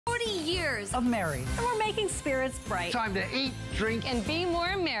hours of merry. And we're making spirits bright. Time to eat, drink, and be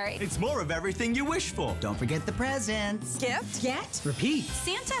more merry. It's more of everything you wish for. Don't forget the presents. Gift. Get. Repeat.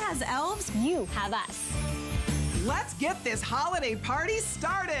 Santa has elves. You have us. Let's get this holiday party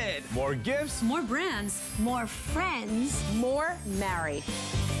started. More gifts. More brands. More friends. More merry.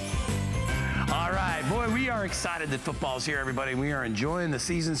 All right, boy, we are excited that football's here, everybody. We are enjoying the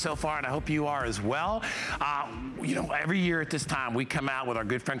season so far, and I hope you are as well. You know, every year at this time, we come out with our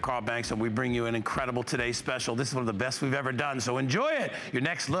good friend Carl Banks, and we bring you an incredible Today Special. This is one of the best we've ever done, so enjoy it. Your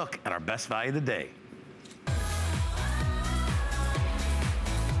next look at our best value of the day.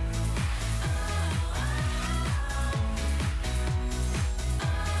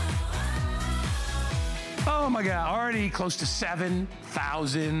 Oh my God, already close to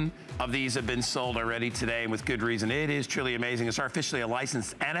 7,000 of these have been sold already today, and with good reason. It is truly amazing. It's our officially a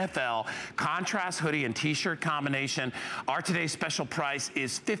licensed NFL contrast hoodie and t-shirt combination. Our today's special price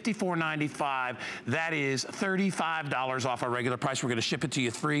is $54.95. That is $35 off our regular price. We're gonna ship it to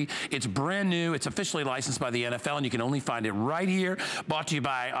you free. It's brand new. It's officially licensed by the NFL, and you can only find it right here. Brought to you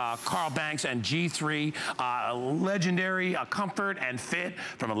by Carl Banks and G3. Legendary comfort and fit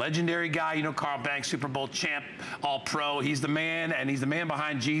from a legendary guy. You know Carl Banks, Super Bowl champ, all-pro. He's the man, and he's the man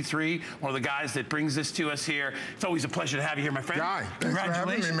behind G3. One of the guys that brings this to us here. It's always a pleasure to have you here, my friend. Guy,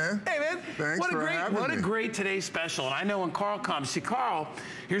 congratulations. Thanks for having me, man. Hey, man. Thanks What a great Today Special. And I know when Carl comes, see, Carl,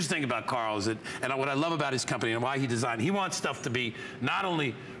 here's the thing about Carl is that, and what I love about his company and why he designed, he wants stuff to be not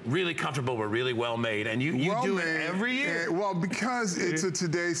only really comfortable, but really well made. And you do it every year. Well, because it's a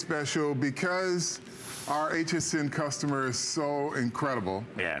Today Special, because our HSN customer is so incredible.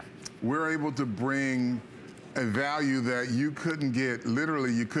 Yeah. We're able to bring a value that you couldn't get,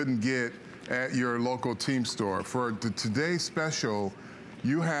 literally you couldn't get at your local team store. For the Today Special,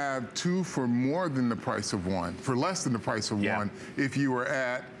 you have two for more than the price of one, for less than the price of one if you were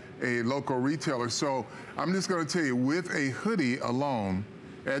at a local retailer. So I'm just gonna tell you, with a hoodie alone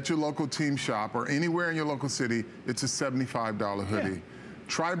at your local team shop or anywhere in your local city, it's a $75 hoodie. Yeah.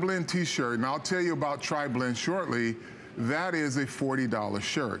 Tri-blend t-shirt, and I'll tell you about Tri-blend shortly, that is a $40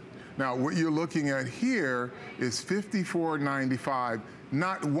 shirt. Now, what you're looking at here is $54.95.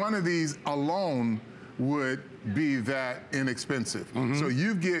 Not one of these alone would be that inexpensive. So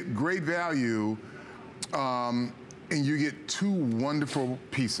you get great value, and you get two wonderful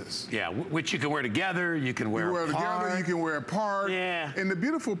pieces. Yeah, which you can wear together, you can wear apart. Together, you can wear apart. Yeah. And the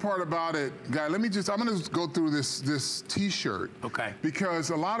beautiful part about it, Guy, I'm gonna go through this t-shirt. Okay. Because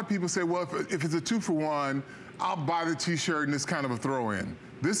a lot of people say, well, if it's a 2-for-1, I'll buy the t-shirt and it's kind of a throw-in.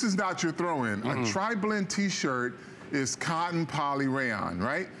 This is not your throw-in. A tri-blend t-shirt is cotton poly rayon,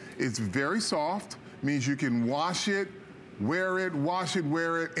 right? It's very soft, means you can wash it, wear it, wash it,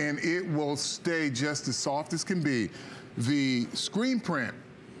 wear it, and it will stay just as soft as can be. The screen print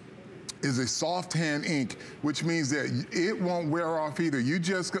is a soft hand ink, which means that it won't wear off either. You're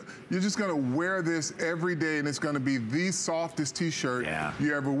just gonna wear this every day, and it's gonna be the softest t-shirt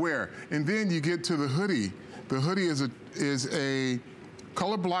you ever wear. And then you get to the hoodie. The hoodie is a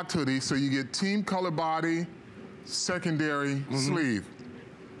color blocked hoodie, so you get team color body, secondary sleeve.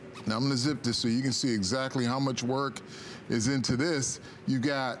 Now I'm gonna zip this so you can see exactly how much work is into this. You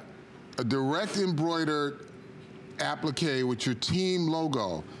got a direct embroidered applique with your team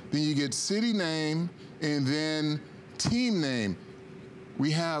logo. Then you get city name and then team name. We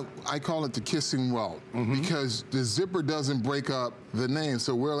have, I call it the kissing welt, because the zipper doesn't break up the name,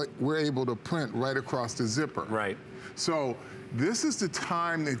 so we're able to print right across the zipper. Right. So this is the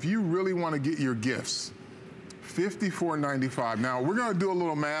time if you really want to get your gifts. $54.95. Now we're gonna do a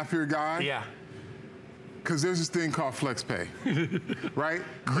little math here, Guy. Yeah. Because there's this thing called FlexPay, right?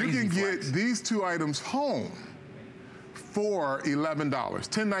 You can get these two items home for $11,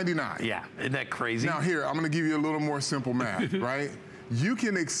 $10.99. Yeah, isn't that crazy? Now here, I'm gonna give you a little more simple math, right? You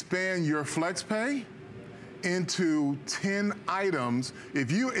can expand your FlexPay into 10 items.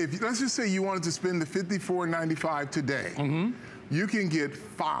 If let's just say you wanted to spend the $54.95 today, you can get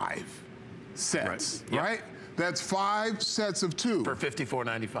 5 sets, right? That's 5 sets of 2. For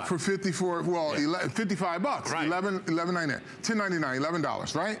 $54.95. For 54, well, 55 bucks. Right. $11.99, $10.99,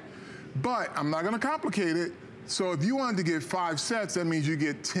 $11, right? But I'm not gonna complicate it. So if you wanted to get 5 sets, that means you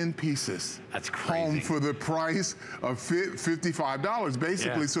get 10 pieces. That's crazy. Home for the price of $55,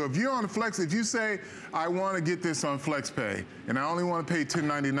 basically. Yeah. So if you're on Flex, if you say, I want to get this on FlexPay, and I only want to pay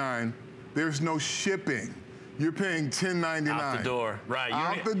 $10.99, there's no shipping. You're paying $10.99. Out the door, right.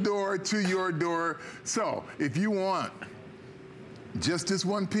 Out the door to your door. So if you want just this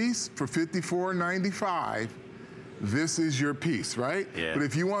one piece for $54.95, this is your piece, right? Yeah. But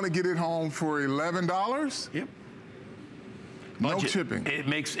if you want to get it home for $11, No chipping. It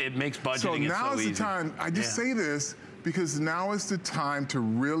makes budgeting so now is the time. I just say this because now is the time to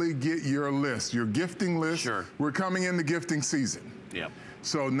really get your list, your gifting list. Sure. We're coming into gifting season. Yep.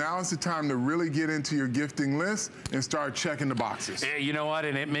 So now is the time to really get into your gifting list and start checking the boxes. You know what?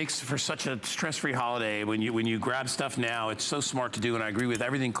 And it makes for such a stress-free holiday when you grab stuff now. It's so smart to do, and I agree with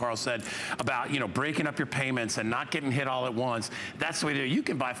everything Carl said about breaking up your payments and not getting hit all at once. That's the way to do it. You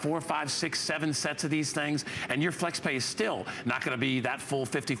can buy 4, 5, 6, 7 sets of these things, and your flex pay is still not going to be that full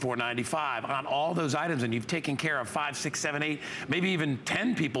 $54.95 on all those items, and you've taken care of 5, 6, 7, 8, maybe even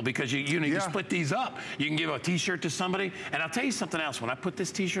 10 people because you split these up. You can give a T-shirt to somebody, and I'll tell you something else. When I put this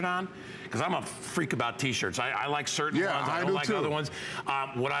T-shirt on, because I'm a freak about T-shirts. I like certain ones. I don't like other ones.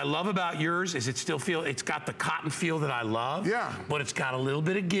 What I love about yours is it's got the cotton feel that I love. Yeah. But it's got a little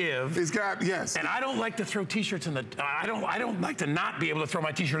bit of give. It's got, yes. And I don't like to throw T-shirts in the, I don't like to not be able to throw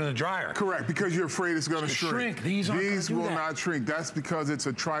my T-shirt in the dryer. Correct, because you're afraid it's going to shrink. These will not shrink. That's because it's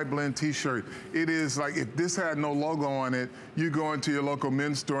a tri-blend T-shirt. It is like, if this had no logo on it, you go into your local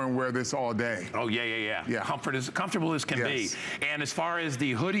men's store and wear this all day. Oh, yeah. Comfortable as can be. And as far as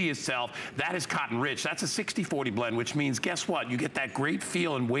the hoodie itself, that is cotton rich. That's a 60-40 blend, which means, guess what? You get that great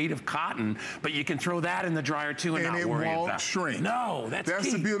feel and weight of cotton, but you can throw that in the dryer too and not worry about it. And it won't shrink. No, that's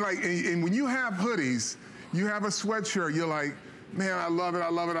key. The beauty. Like, and when you have hoodies, you have a sweatshirt, you're like, man, I love it, I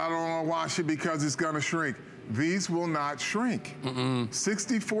don't want to wash it because it's going to shrink. These will not shrink.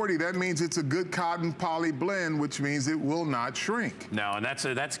 60-40, that means it's a good cotton poly blend, which means it will not shrink. No, and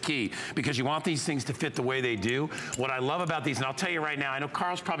that's key, because you want these things to fit the way they do. What I love about these, and I'll tell you right now, I know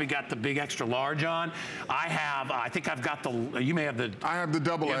Carl's probably got the big extra large on. I think I've got you may have the... I have the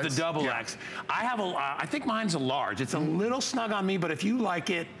double X. The double X. I think mine's a large. It's a little snug on me, but if you like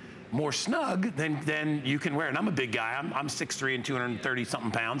it more snug, then you can wear it. And I'm a big guy. I'm 6'3" and 230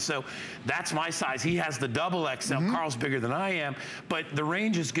 something pounds, so that's my size. He has the double XL. Carl's bigger than I am, but the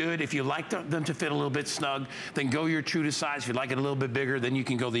range is good. If you like them to fit a little bit snug, then go your true to size. If you like it a little bit bigger, then you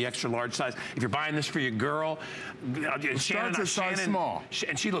can go the extra large size. If you're buying this for your girl, Shannon, small.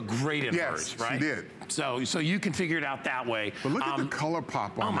 And she looked great in hers, right? She did. So you can figure it out that way. But look at the color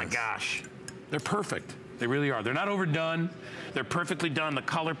pop on this. Oh my gosh, they're perfect. They really are. They're not overdone. They're perfectly done. The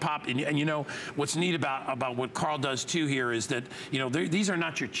color pop, and you know what's neat about what Carl does too here is that these are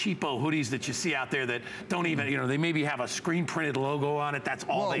not your cheapo hoodies that you see out there that don't even they maybe have a screen printed logo on it. That's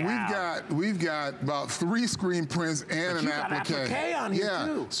all they have. We've got about 3 screen prints and an applique on here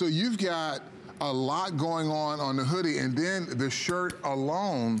too. So you've got a lot going on the hoodie, and then the shirt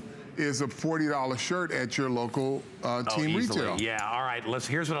alone is a $40 shirt at your local team retail. Yeah, all right,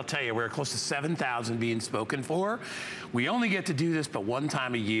 here's what I'll tell you. We're close to 7,000 being spoken for. We only get to do this but one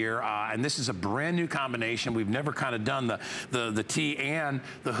time a year, and this is a brand new combination. We've never kind of done the tee and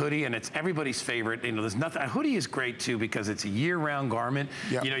the hoodie, and it's everybody's favorite. There's nothing. A hoodie is great too because it's a year-round garment.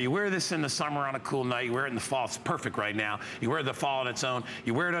 Yep. You wear this in the summer on a cool night. You wear it in the fall. It's perfect right now. You wear the fall on its own.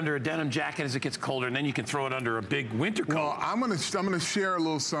 You wear it under a denim jacket as it gets colder, and then you can throw it under a big winter coat. Well, I'm gonna share a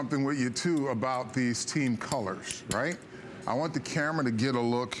little something with you too about these team colors, right? I want the camera to get a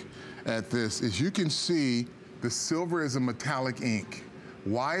look at this. As you can see, the silver is a metallic ink.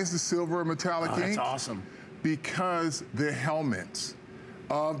 Why is the silver a metallic ink? That's awesome. Because the helmets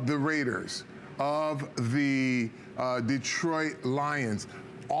of the Raiders, of the Detroit Lions,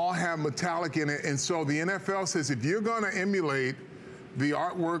 all have metallic in it. And so the NFL says, if you're gonna emulate the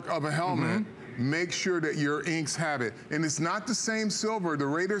artwork of a helmet, make sure that your inks have it. And it's not the same silver. The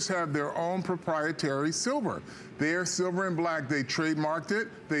Raiders have their own proprietary silver. They're silver and black. They trademarked it,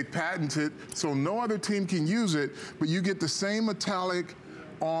 they patented it, so no other team can use it, but you get the same metallic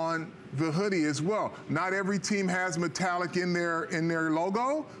on the hoodie as well. Not every team has metallic in their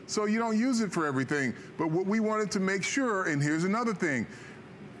logo, so you don't use it for everything. But what we wanted to make sure, and here's another thing,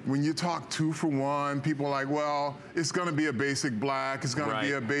 when you talk 2 for 1, people are like, well, it's gonna be a basic black, it's gonna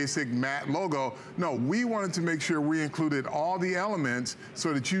be a basic matte logo. No, we wanted to make sure we included all the elements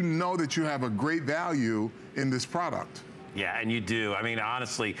so that you know that you have a great value in this product. Yeah, and you do. I mean,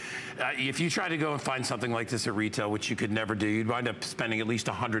 honestly, if you try to go and find something like this at retail, which you could never do, you'd wind up spending at least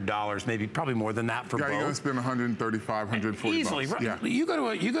 $100, maybe probably more than that for both. You're gonna spend $135, $140. Easily, right? Yeah. You go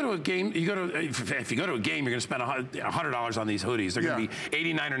to a game. If you go to a game, you're gonna spend $100 on these hoodies. They're gonna be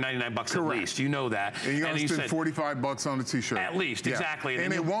 $89 or $99 at least. You know that. And you're gonna spend $45 on the T-shirt. At least, exactly.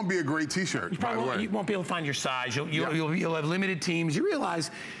 And it won't be a great T-shirt. You won't be able to find your size. You'll have limited teams. You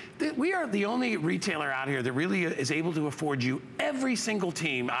realize we are the only retailer out here that really is able to afford you every single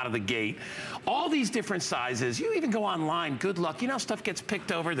team out of the gate. All these different sizes. You even go online, good luck. You know, stuff gets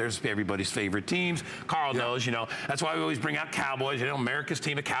picked over. There's everybody's favorite teams. Carl knows, you know, that's why we always bring out Cowboys. You know, America's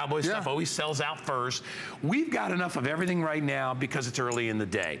team of Cowboys stuff always sells out first. We've got enough of everything right now because it's early in the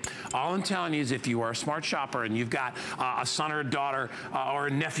day. All I'm telling you is if you are a smart shopper and you've got a son or a daughter or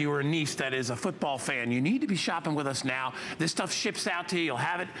a nephew or a niece that is a football fan, you need to be shopping with us now. This stuff ships out to you. You'll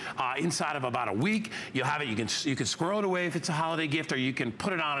have it inside of about a week. You'll have it. You can squirrel it away if it's a holiday gift, or you can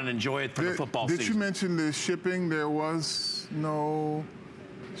put it on and enjoy it for the football season. Did you mention the shipping? There was no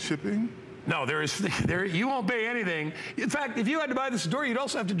shipping? No, you won't pay anything. In fact, if you had to buy the store, you'd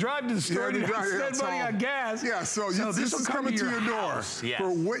also have to drive to the store and spend money on gas. Yeah, so this is coming to your door. Yes. For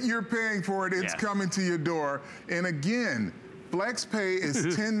what you're paying for it, it's coming to your door. And again, FlexPay is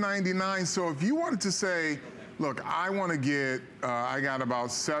 $10.99. So if you wanted to say, look, I want to get, I got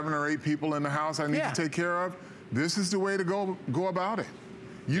about 7 or 8 people in the house I need to take care of, this is the way to go about it.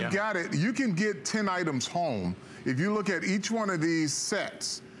 You've got it. You can get 10 items home. If you look at each one of these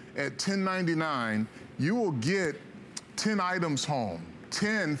sets at $10.99, you will get 10 items home.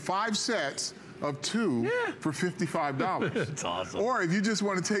 5 sets of 2 for $55. That's awesome. Or if you just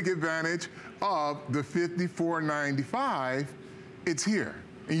want to take advantage of the $54.95, it's here.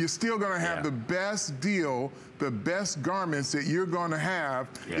 And you're still going to have the best deal, the best garments that you're going to have.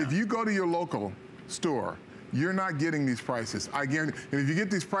 If you go to your local store, you're not getting these prices. I guarantee. And if you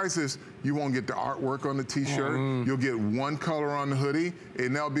get these prices, you won't get the artwork on the T-shirt. You'll get one color on the hoodie,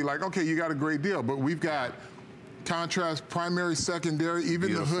 and they'll be like, okay, you got a great deal. But we've got contrast, primary, secondary,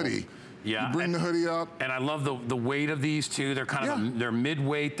 even the hoodie. Yeah, you bring the hoodie up. And I love the weight of these too. They're kind of they're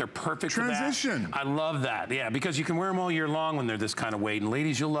mid-weight. They're perfect transition. For that. I love that. Yeah, because you can wear them all year long when they're this kind of weight. And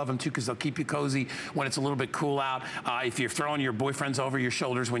ladies, you'll love them too because they'll keep you cozy when it's a little bit cool out. If you're throwing your boyfriends over your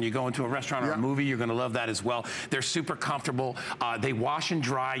shoulders when you go into a restaurant or a movie, you're going to love that as well. They're super comfortable. They wash and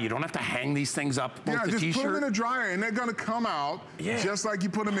dry. You don't have to hang these things up. Just put them in a dryer and they're going to come out just like you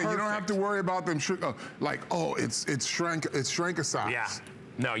put them in. You don't have to worry about them like, oh, it's shrink a size. Yeah.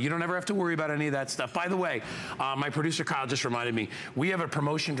 No, you don't ever have to worry about any of that stuff. By the way, my producer Kyle just reminded me, we have a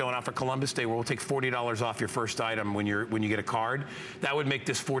promotion going on for Columbus Day where we'll take $40 off your first item when you get a card. That would make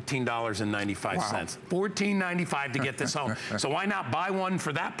this $14.95. Wow. $14.95 to get this home. So why not buy one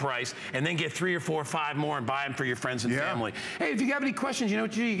for that price and then get 3 or 4 or 5 more and buy them for your friends and family? Hey, if you have any questions, you know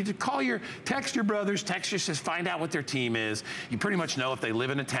what you do? You can just text your brothers, text your sisters, find out what their team is. You pretty much know if they live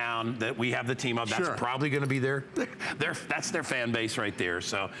in a town that we have the team of. That's probably going to be that's their fan base right there.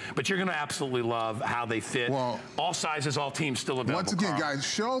 So, but you're going to absolutely love how they fit. Well, all sizes, all teams still available. Once again, guys,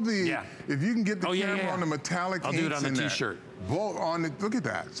 show if you can get the camera on the metallic I'll do it on the T-shirt. Look at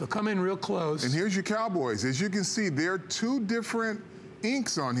that. So come in real close. And here's your Cowboys. As you can see, there are 2 different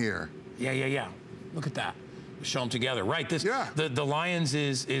inks on here. Yeah. Look at that. Show them together. Right. The Lions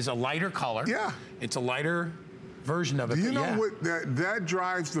is a lighter color. Yeah. It's a lighter version of it. Do you know what that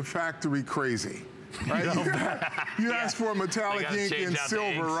drives the factory crazy? Right? You ask for a metallic ink in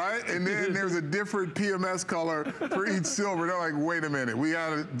silver, right? And then there's a different PMS color for each silver. They're like, wait a minute, we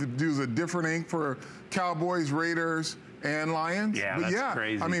got to use a different ink for Cowboys, Raiders, and Lions? Yeah, that's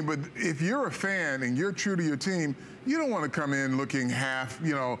crazy. I mean, but if you're a fan and you're true to your team, you don't want to come in looking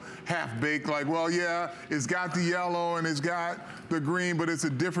half-baked, like, well, yeah, it's got the yellow and it's got the green, but it's a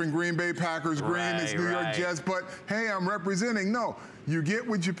different Green Bay Packers green, it's New York Jets, but hey, I'm representing. No, you get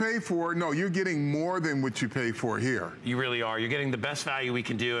what you pay for. No, you're getting more than what you pay for here. You really are. You're getting the best value we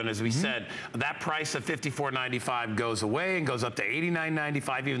can do, and as we said, that price of $54.95 goes away and goes up to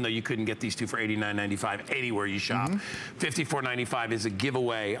 $89.95, even though you couldn't get these 2 for $89.95 anywhere you shop. $54.95 is a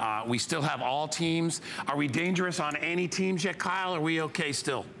giveaway. We still have all teams. Are we dangerous on any teams yet, Kyle? Are we okay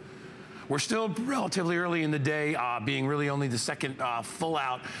still? We're still relatively early in the day, being really only the second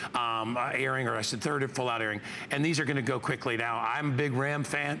full-out airing, or I said third full-out airing, and these are going to go quickly. Now, I'm a big Ram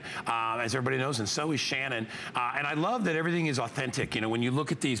fan, as everybody knows, and so is Shannon, and I love that everything is authentic, you know, when you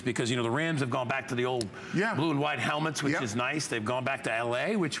look at these, because, you know, the Rams have gone back to the old blue and white helmets, which is nice. They've gone back to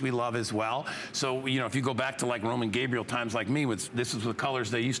L.A., which we love as well. So, you know, if you go back to, like, Roman Gabriel times like me, this is the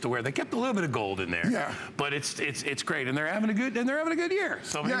colors they used to wear. They kept a little bit of gold in there. Yeah. But it's great, and they're having a good year.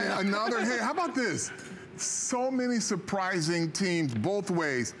 So hey, how about this? So many surprising teams both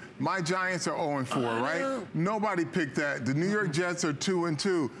ways. My Giants are 0-4, right? Nobody picked that. The New York Jets are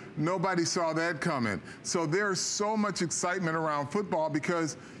 2-2. Nobody saw that coming. So there's so much excitement around football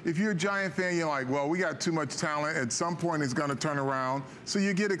because if you're a Giant fan, you're like, well, we got too much talent. At some point, it's going to turn around. So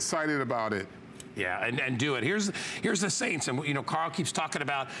you get excited about it. Yeah, and do it. Here's the Saints, and you know, Carl keeps talking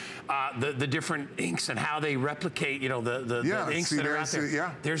about the different inks and how they replicate, you know, the inks that are out there.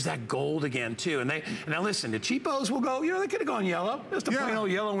 Yeah. There's that gold again too, and now listen, the cheapos will go, you know, they could have gone yellow, just a plain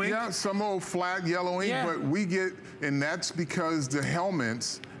old yellow ink. Yeah, some old flat yellow ink, but we get, and that's because the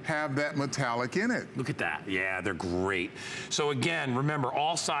helmets have that metallic in it. Look at that. Yeah, they're great. So again, remember,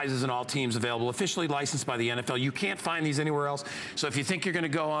 all sizes and all teams available, officially licensed by the NFL. You can't find these anywhere else. So if you think you're going to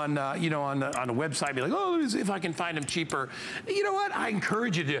go on, you know, on a website, be like, oh, let me see if I can find them cheaper. You know what? I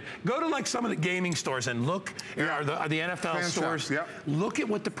encourage you to go to like some of the gaming stores and look, or the NFL stores. Look at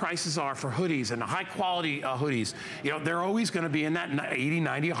what the prices are for hoodies and the high quality hoodies. You know, they're always going to be in that $80,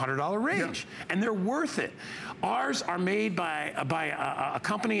 $90, $100 range, and they're worth it. Ours are made by a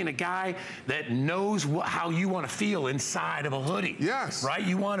company and a guy that knows how you want to feel inside of a hoodie. Yes. Right?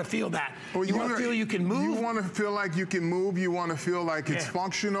 You want to feel that. Well, you want to feel you can move. You want to feel like you can move. You want to feel like it's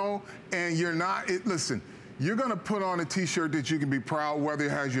functional, and you're not. Listen, you're going to put on a T-shirt that you can be proud, whether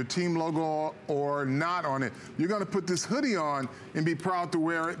it has your team logo or not on it. You're going to put this hoodie on and be proud to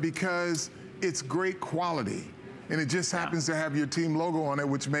wear it because it's great quality. And it just happens to have your team logo on it,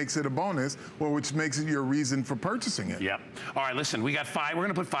 which makes it a bonus, or which makes it your reason for purchasing it. Yep. All right, listen, we got we're going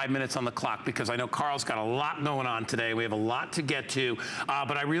to put 5 minutes on the clock because I know Carl's got a lot going on today. We have a lot to get to,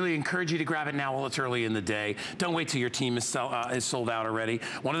 but I really encourage you to grab it now while it's early in the day. Don't wait till your team is sold out already.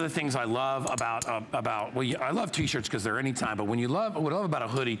 One of the things I love about I love T-shirts because they're anytime, but what I love about a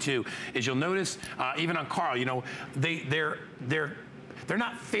hoodie too is you'll notice even on Carl, you know, they're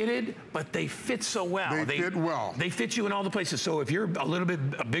not fitted, but they fit so well. They fit well. They fit you in all the places. So if you're a little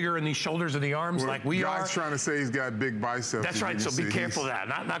bit bigger in these shoulders or the arms, like we are. Guy's trying to say he's got big biceps. That's right. So be careful of that.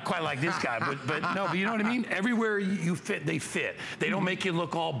 Not quite like this guy, but no. But you know what I mean. Everywhere you fit, they fit. They don't make you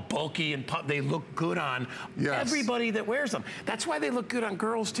look all bulky and they look good on everybody that wears them. That's why they look good on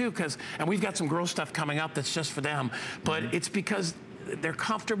girls too. And we've got some girl stuff coming up that's just for them. But it's because they're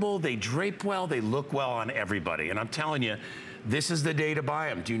comfortable. They drape well. They look well on everybody. And I'm telling you, this is the day to buy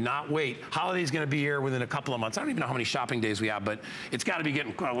them. Do not wait. Holiday's going to be here within a couple of months. I don't even know how many shopping days we have, but it's got to be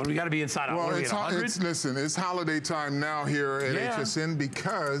getting, we got to be inside. Well, listen, it's holiday time now here at HSN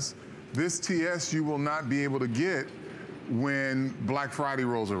because this TS you will not be able to get when Black Friday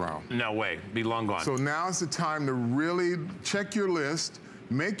rolls around. No way. Be long gone. So now's the time to really check your list,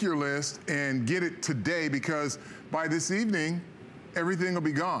 make your list, and get it today because by this evening, everything will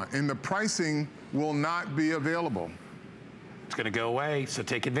be gone and the pricing will not be available. It's going to go away, so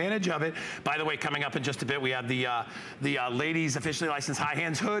take advantage of it. By the way, coming up in just a bit, we have the ladies officially licensed high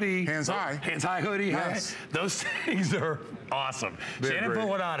hands hoodie. Hands high hoodie. Yes. Those things are awesome. Shannon put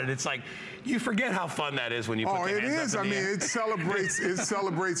one on it. It's like you forget how fun that is when you put the hands up in the air. It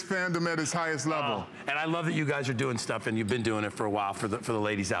celebrates fandom at its highest level. And I love that you guys are doing stuff, and you've been doing it for a while for the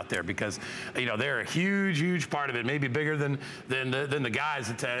ladies out there because you know they're a huge part of it, maybe bigger than the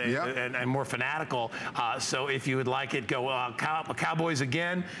guys and more fanatical. So if you would like it, go Cowboys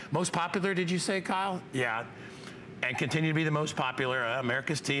again. Most popular, did you say, Kyle? Yeah. And continue to be the most popular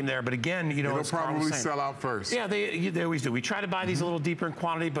America's team there. But again, you know, it'll probably sell out first. Yeah, they always do. We try to buy these a little deeper in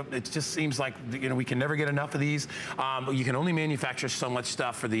quantity, but it just seems like, you know, we can never get enough of these. You can only manufacture so much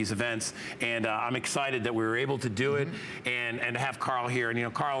stuff for these events. And I'm excited that we were able to do it and to have Carl here. And, you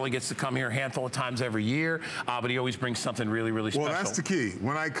know, Carl only gets to come here a handful of times every year, but he always brings something really special. Well, that's the key.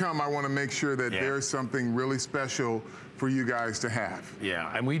 When I come, I want to make sure that there's something really special for you guys to have.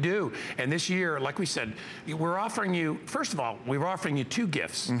 Yeah, and we do. And this year, like we said, we're offering you, first of all, we're offering you 2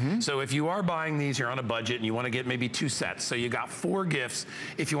 gifts. So if you are buying these, you're on a budget and you want to get maybe 2 sets. So you got 4 gifts.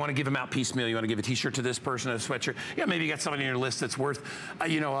 If you want to give them out piecemeal, you want to give a t-shirt to this person, a sweatshirt. Yeah, maybe you got somebody on your list that's worth,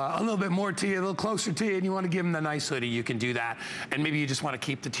 you know, a little bit more to you, a little closer to you, and you want to give them the nice hoodie, you can do that. And maybe you just want to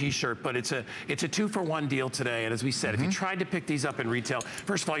keep the t-shirt, but it's a 2-for-1 deal today. And as we said, if you tried to pick these up in retail,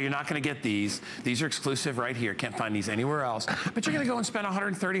 first of all, you're not going to get these. These are exclusive right here. Can't find these anywhere else. But you're going to go and spend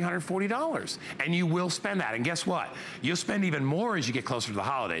 $130, $140. And you will spend that. And guess what? You'll spend even more as you get closer to the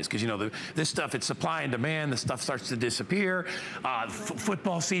holidays because, you know, this stuff, it's supply and demand. The stuff starts to disappear.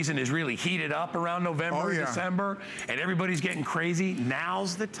 Football season is really heated up around November and December. And everybody's getting crazy.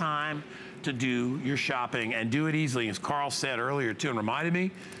 Now's the time to do your shopping and do it easily. As Carl said earlier, too, and reminded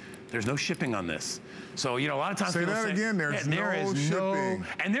me, there's no shipping on this. So, you know, a lot of times people say, again, there's no shipping.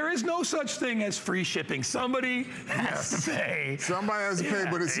 And there is no such thing as free shipping. Somebody has to pay. Somebody has to pay,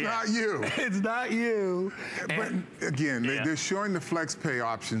 but it's not you. It's not you. But again, they're showing the flex pay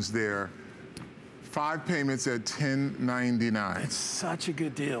options there. 5 payments at $10.99. It's such a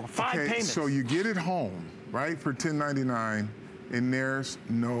good deal. 5 payments. So you get it home, right, for $10.99. And there's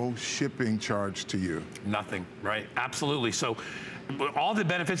no shipping charge to you. Nothing, right? Absolutely. So all the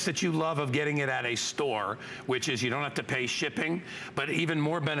benefits that you love of getting it at a store, which is you don't have to pay shipping, but even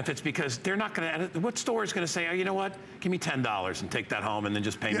more benefits because they're not going to, what store is going to say, oh, you know what, give me $10 and take that home and then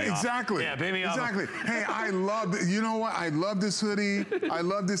just pay me off. Exactly. Yeah, pay me off. Exactly. Hey, I love, you know what, I love this hoodie. I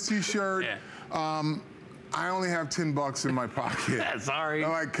love this t-shirt. Yeah. I only have 10 bucks in my pocket. Sorry.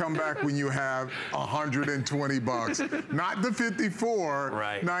 I come back when you have 120 bucks. Not the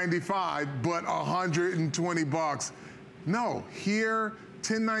 54.95, but 120 bucks. No, here,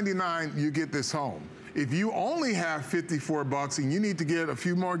 $10.99, you get this home. If you only have 54 bucks and you need to get a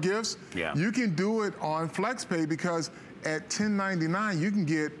few more gifts, you can do it on FlexPay because at $10.99, you can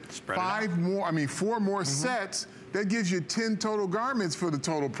get four more sets. That gives you 10 total garments for the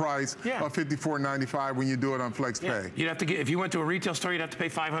total price of $54.95 when you do it on FlexPay. Yeah. You'd have to get, if you went to a retail store, you'd have to pay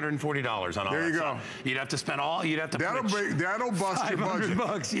 $540 on all there you that go. stuff. You'd have to spend all, you'd have to that'll bust your budget.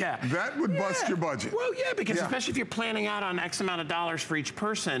 $500, yeah. That would bust your budget. Well, yeah, because especially if you're planning out on X amount of dollars for each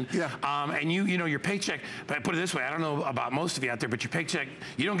person, and you know, your paycheck, but put it this way, I don't know about most of you out there, but your paycheck,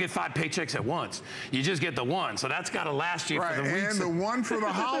 you don't get 5 paychecks at once. You just get the one, so that's got to last you for the weeks. And the one for the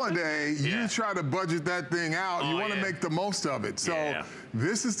holiday, you try to budget that thing out. You want to make the most of it. So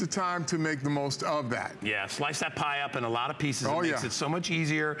this is the time to make the most of that. Yeah, slice that pie up in a lot of pieces. It makes it so much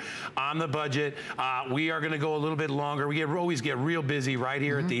easier on the budget. We are going to go a little bit longer. We always get real busy right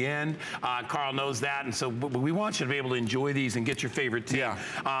here at the end. Carl knows that, and so we want you to be able to enjoy these and get your favorite team.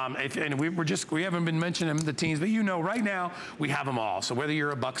 And we haven't been mentioning the teams, but you know, right now we have them all. So whether you're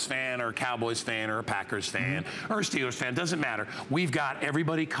a Bucks fan or a Cowboys fan or a Packers fan or a Steelers fan, doesn't matter. We've got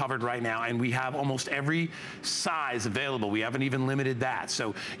everybody covered right now, and we have almost every size available. We haven't even limited that.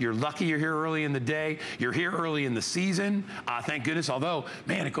 So you're lucky you're here early in the day. You're here early in the season. Thank goodness. Although,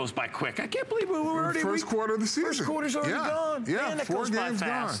 man, it goes by quick. I can't believe we're already first quarter of the season. First quarter's already gone. Yeah, man, that 4 goes by games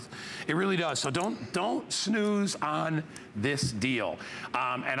fast. gone. It really does. So don't snooze on this deal.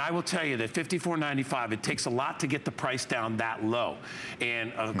 And I will tell you that $54.95, it takes a lot to get the price down that low.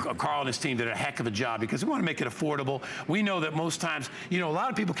 And Carl and his team did a heck of a job because we want to make it affordable. We know that most times, you know, a lot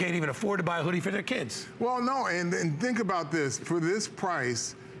of people can't even afford to buy a hoodie for their kids. Well, no, and think about this. For this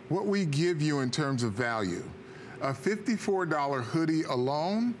price, what we give you in terms of value, a $54 hoodie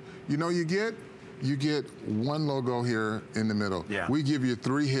alone, you know, you get one logo here in the middle. Yeah. We give you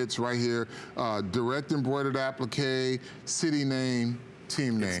 3 hits right here, direct embroidered applique, city name,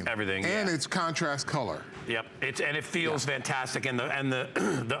 team name. Everything, and it's contrast color. Yep, and it feels fantastic, and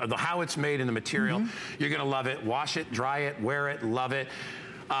the how it's made and the material, you're gonna love it. Wash it, dry it, wear it, love it.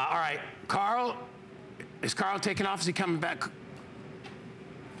 All right, Carl, is Carl taking off? Is he coming back?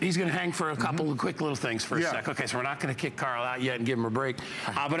 He's going to hang for a couple of quick little things for a sec. Okay, so we're not going to kick Carl out yet and give him a break.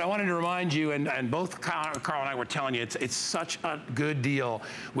 But I wanted to remind you, and both Carl and I were telling you, it's such a good deal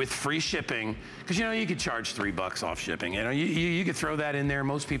with free shipping. Because, you know, you could charge $3 off shipping. You know, you could throw that in there.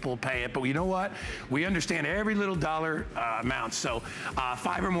 Most people will pay it. But you know what? We understand every little dollar amount. So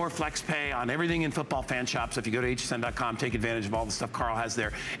 5 or more flex pay on everything in football fan shops. If you go to hsn.com, take advantage of all the stuff Carl has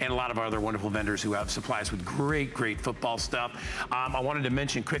there and a lot of our other wonderful vendors who have supplies with great, great football stuff. I wanted to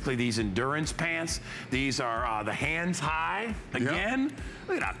mention quickly these endurance pants. These are the hands high. Again,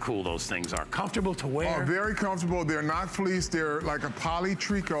 look at how cool those things are. Comfortable to wear. Oh, very comfortable. They're not fleece. They're like a poly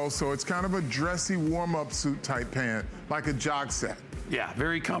tricot, so it's kind of a dressy warm-up suit type pant, like a jog set. Yeah,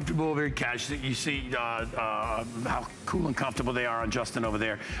 very comfortable, very casual. You see how cool and comfortable they are on Justin over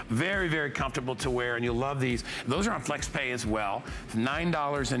there. Very, very comfortable to wear, and you'll love these. Those are on FlexPay as well.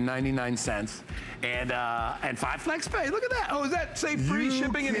 $9.99 and 5 FlexPay. Look at that. Oh, does that say free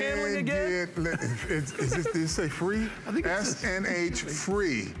shipping and handling again? Does it say free? I think SNH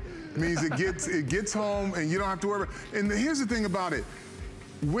free means it gets home and you don't have to worry about it. And here's the thing about it.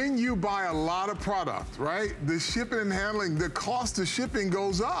 When you buy a lot of product, right, the shipping and handling, the cost of shipping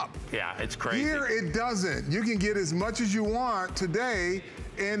goes up. Yeah, it's crazy. Here it doesn't. You can get as much as you want today,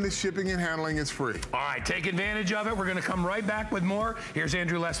 and the shipping and handling is free. All right, take advantage of it. We're going to come right back with more. Here's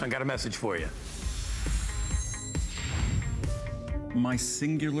Andrew Lessman. Got a message for you. My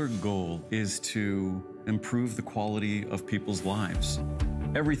singular goal is to improve the quality of people's lives.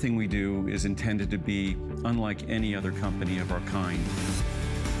 Everything we do is intended to be unlike any other company of our kind.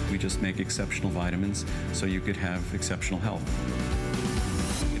 We just make exceptional vitamins so you could have exceptional health.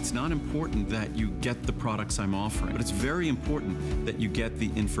 It's not important that you get the products I'm offering, but it's very important that you get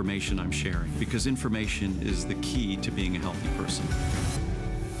the information I'm sharing, because information is the key to being a healthy person.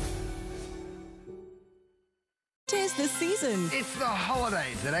 miss this season. It's the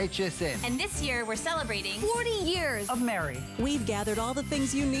holidays at HSN. And this year, we're celebrating 40 years of Mary. We've gathered all the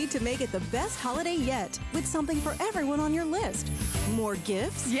things you need to make it the best holiday yet, with something for everyone on your list. More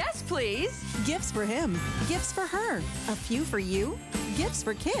gifts? Yes, please. Gifts for him. Gifts for her. A few for you. Gifts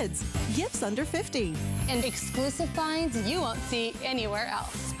for kids. Gifts under 50. And exclusive finds you won't see anywhere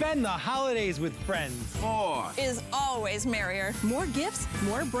else. Spend the holidays with friends. More is always merrier. More gifts,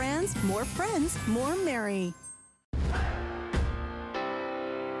 more brands, more friends, more merry.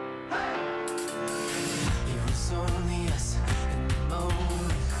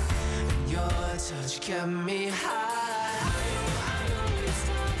 Touch kept me high.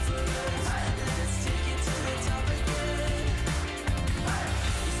 Let's take it to the top again.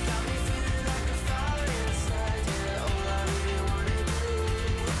 You got me feeling like a fire inside. Yeah, all I really wanna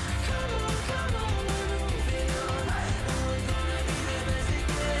do. Come on, we're moving on, and we're gonna be the best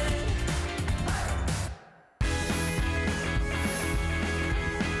again.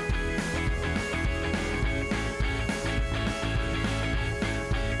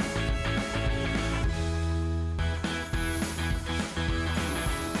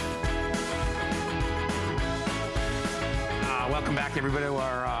 Welcome back, everybody, to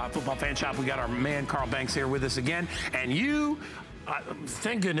our football fan shop. We got our man Carl Banks here with us again, and you,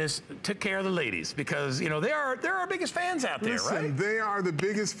 thank goodness, took care of the ladies because you know they're our biggest fans out there, Listen, right? They are the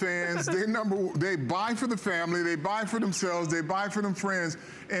biggest fans. They buy for the family, they buy for themselves, they buy for them friends,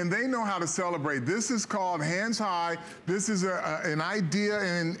 and they know how to celebrate. This is called Hands High. This is an idea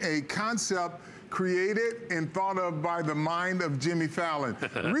and a concept created and thought of by the mind of Jimmy Fallon.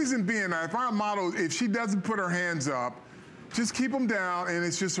 The reason being, if our model, if she doesn't put her hands up, just keep them down, and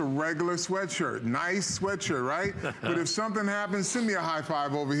it's just a regular sweatshirt. Nice sweatshirt, right? But if something happens, send me a high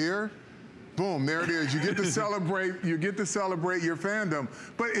five over here. Boom, there it is. You get to celebrate, your fandom.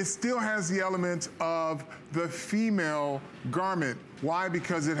 But it still has the elements of the female garment. Why?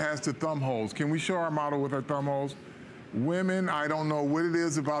 Because it has the thumb holes. Can we show our model with her thumb holes? Women, I don't know what it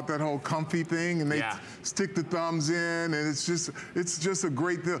is about that whole comfy thing, and they stick the thumbs in, and it's just a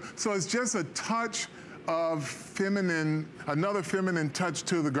great deal. So it's just a touch of feminine, another feminine touch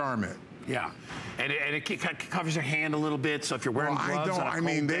to the garment. Yeah, and it covers your hand a little bit, so if you're wearing gloves on a cold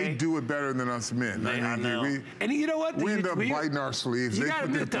day, they do it better than us men. I know. And you know what? We end up biting our sleeves. They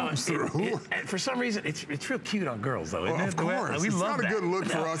put their thumbs through. For some reason, it's real cute on girls, though, isn't it? Of course. We it's love not a good look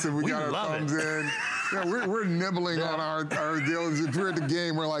for us if we got our thumbs in. Yeah, we're nibbling on our deals. If we're at the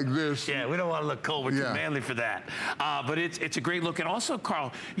game, we're like this. Yeah, we don't want to look cold. We're too manly for that. But it's a great look. And also,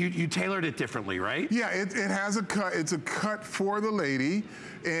 Carl, you tailored it differently, right? Yeah, it has a cut. It's a cut for the lady.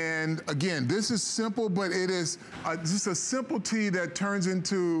 And again, this is simple, but it is just a simple tee that turns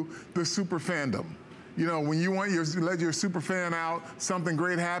into the super fandom. You know, when you want let your super fan out, something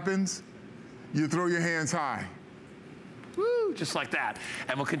great happens, you throw your hands high. Woo, just like that.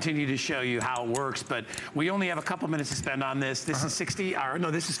 And we'll continue to show you how it works, but we only have a couple minutes to spend on this. This is this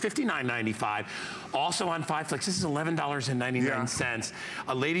is $59.95. Also on 5Flex, this is $11.99.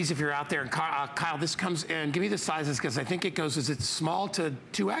 Ladies, if you're out there, and Kyle, this comes in, give me the sizes, because I think it goes, is it small to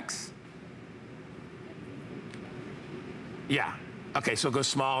 2X? Yeah. Okay, so it goes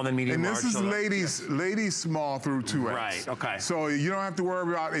small and then medium, large. And this is ladies small through 2X. Right, okay. So you don't have to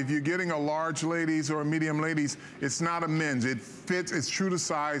worry about if you're getting a large ladies or a medium ladies, it's not a men's. It fits, it's true to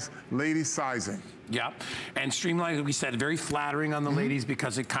size, ladies sizing. Yeah, and streamlined, like we said, very flattering on the ladies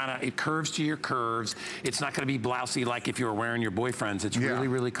because it curves to your curves. It's not going to be blousy like if you were wearing your boyfriend's. It's really,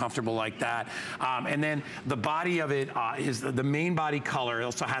 really comfortable like that. And then the body of it is the main body color. It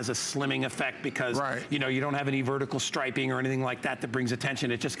also has a slimming effect because you know you don't have any vertical striping or anything like that that brings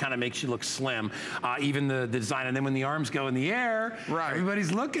attention. It just kind of makes you look slim. Even the design, and then when the arms go in the air,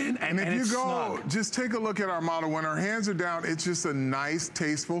 everybody's looking. And if you go, just take a look at our model. When her hands are down, it's just a nice,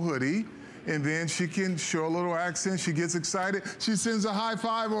 tasteful hoodie. And then she can show a little accent. She gets excited. She sends a high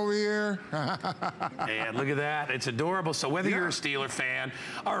five over here. And look at that. It's adorable. So whether you're a Steeler fan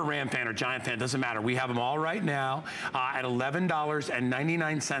or a Ram fan or Giant fan, doesn't matter. We have them all right now at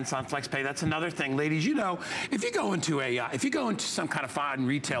 $11.99 on FlexPay. That's another thing. Ladies, you know, if you go into some kind of fine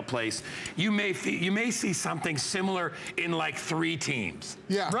retail place, you may see something similar in like 3 teams.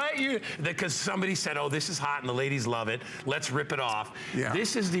 Yeah. Right? Because somebody said, oh, this is hot and the ladies love it. Let's rip it off. Yeah.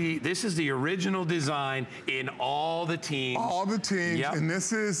 This is the original design in all the teams. All the teams, and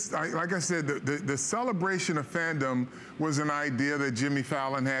this is, like I said, the celebration of fandom was an idea that Jimmy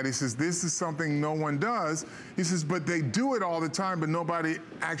Fallon had. He says, this is something no one does. He says, but they do it all the time, but nobody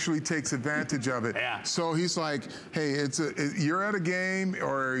actually takes advantage of it. Yeah. So he's like, hey, you're at a game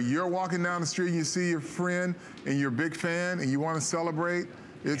or you're walking down the street and you see your friend and you're a big fan and you want to celebrate,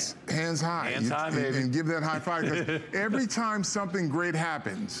 it's hands high. Hands high, baby. And give that high five. 'Cause every time something great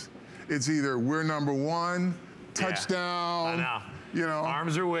happens, it's either we're number one, touchdown. I know. You know,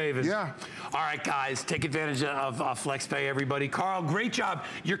 arms are waving. Yeah. All right, guys, take advantage of FlexPay, everybody. Carl, great job.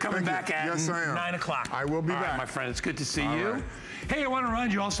 You're coming back at 9 o'clock. I will be All back. right, my friend. It's good to see All you. right. Hey, I want to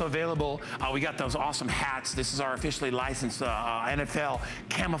remind you also available, we got those awesome hats. This is our officially licensed NFL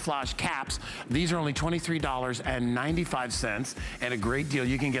camouflage caps. These are only $23.95 and a great deal.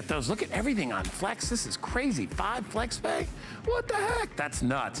 You can get those. Look at everything on Flex. This is crazy. 5 FlexPay? What the heck? That's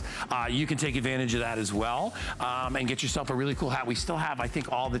nuts. You can take advantage of that as well and get yourself a really cool hat. We still have, I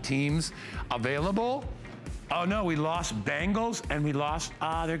think, all the teams available. Oh no, we lost Bengals and we lost,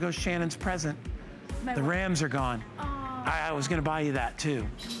 there goes Shannon's present. The Rams are gone. I was gonna buy you that too.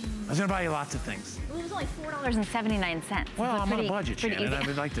 I was gonna buy you lots of things. Well, it was only $4.79. Well, I'm on a budget, Shannon. I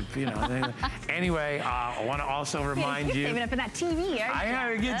would like to, you know. Anyway, I want to also remind you. You're saving up for that TV, aren't you? I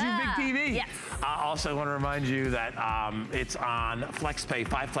gotta get you a big TV. Yes. I also want to remind you that it's on FlexPay,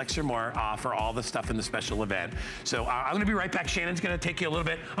 5 Flex or more for all the stuff in the special event. So I'm gonna be right back. Shannon's gonna take you a little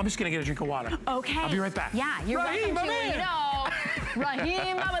bit. I'm just gonna get a drink of water. Okay. I'll be right back. Yeah, you're Raheem, welcome to my it. man.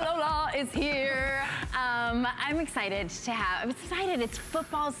 Raheem Babalola is here. I'm excited to have. I'm excited. It's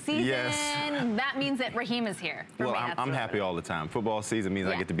football season. Yes. That means that Raheem is here. Well, I'm happy all the time. Football season means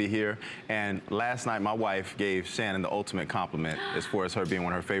I get to be here. And last night, my wife gave Shannon the ultimate compliment as far as her being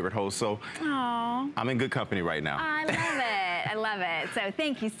one of her favorite hosts. So I'm in good company right now. I love it. I love it. So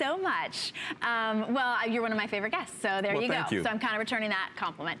thank you so much. Well, you're one of my favorite guests. So there you go. Thank you. So I'm kind of returning that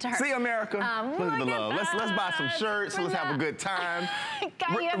compliment to her. See, America. Look at the love. Let's buy some shirts. Let's have a good time.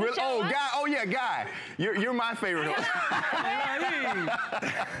 Guy, you haven't shown us? Guy. Oh yeah, Guy. You're my favorite host.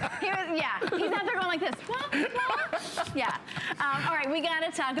 He's out there going like this. Yeah. All right, we got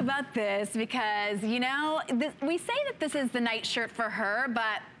to talk about this because, you know, we say that this is the night shirt for her,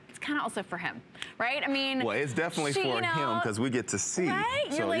 but it's kind of also for him, right? I mean, well, it's definitely for him because we get to see. Right?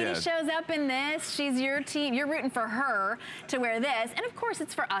 So, your lady shows up in this. She's your team. You're rooting for her to wear this. And of course,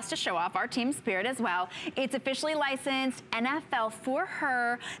 it's for us to show off our team spirit as well. It's officially licensed NFL for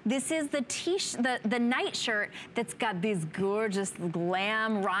her. This is the night shirt that's got these gorgeous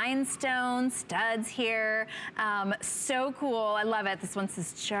glam rhinestone studs here. So cool. I love it. This one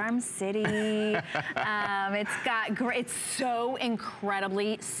says Charm City. It's so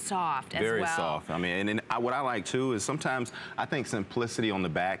incredibly soft as well. Very soft. I mean, and what I like too is sometimes I think simplicity on the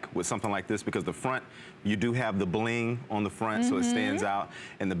back with something like this, because the front, you do have the bling on the front, so it stands out.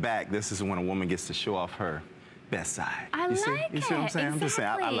 In the back, this is when a woman gets to show off her best side. You see what I'm saying? Exactly. I'm just saying,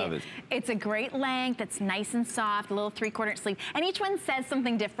 I love it. It's a great length. It's nice and soft, a little 3/4 sleeve. And each one says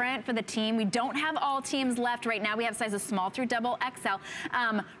something different for the team. We don't have all teams left right now. We have sizes small through double XL.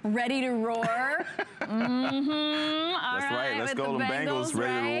 Ready to roar. That's right. Let's go to Bengals.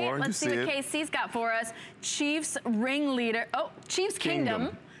 Ready to roar. Let's see what KC's got for us. Chiefs ringleader. Oh, Chiefs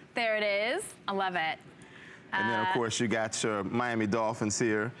Kingdom. There it is. I love it. And then, of course, you got your Miami Dolphins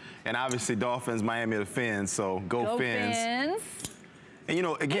here. And obviously, Dolphins, Miami the Fins, so go Fins. And, you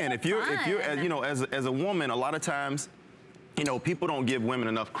know, again, if you're you know, as a woman, a lot of times, you know, people don't give women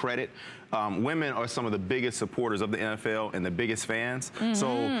enough credit. Women are some of the biggest supporters of the NFL and the biggest fans.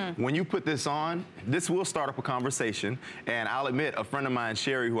 So when you put this on, this will start up a conversation. And I'll admit, a friend of mine,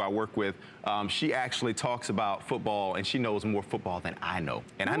 Sherry, who I work with, she actually talks about football, and she knows more football than I know.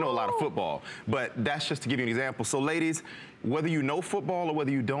 And I know a lot of football, but that's just to give you an example. So ladies, whether you know football or whether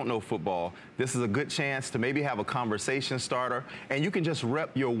you don't know football, this is a good chance to maybe have a conversation starter, and you can just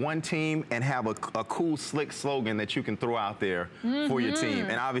rep your one team and have a cool, slick slogan that you can throw out there for your team.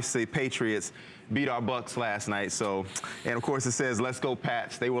 And obviously, Patriots beat our Bucks last night. So, and of course it says, let's go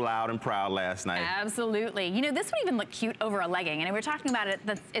Pats. They were loud and proud last night. Absolutely. You know, this would even look cute over a legging. And we were talking about it,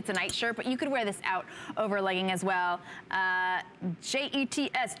 it's a night shirt, but you could wear this out over a legging as well.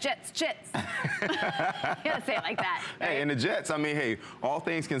 Jets, Jets. You gotta say it like that. Right? Hey, and the Jets, I mean, hey, all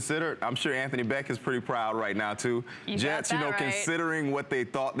things considered, I'm sure Anthony Beck is pretty proud right now too. Jets, you know, considering what they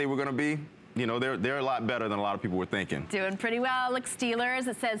thought they were gonna be, you know, they're a lot better than a lot of people were thinking. Doing pretty well. Look, Steelers,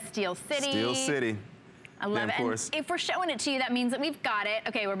 it says Steel City. Steel City. I love it. And if we're showing it to you, that means that we've got it.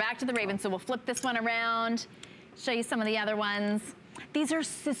 Okay, we're back to the Ravens, so we'll flip this one around, show you some of the other ones. These are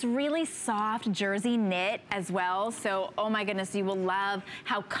this really soft jersey knit as well. So, oh my goodness, you will love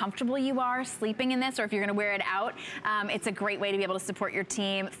how comfortable you are sleeping in this, or if you're gonna wear it out. It's a great way to be able to support your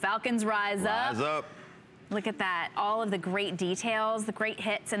team. Falcons rise up. Rise up. Look at that. All of the great details, the great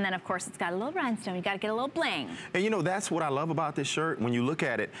hits, and then of course it's got a little rhinestone. You got to get a little bling. And you know, that's what I love about this shirt. When you look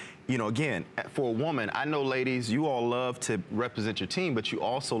at it, you know, again, for a woman, I know ladies, you all love to represent your team, but you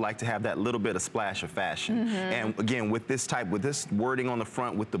also like to have that little bit of splash of fashion. And again, with this wording on the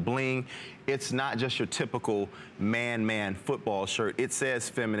front, with the bling, it's not just your typical man football shirt. It says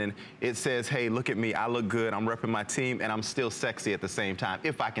feminine. It says, hey, look at me. I look good. I'm repping my team, and I'm still sexy at the same time,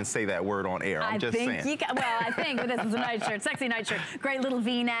 if I can say that word on air. I'm just saying. Well, I think this is a nightshirt, sexy nightshirt. Great little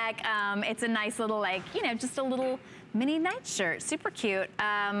V-neck. It's a nice little, like, you know, just a little mini nightshirt. Super cute.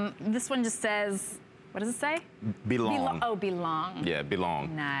 This one just says, what does it say? Belong. Oh, belong. Yeah,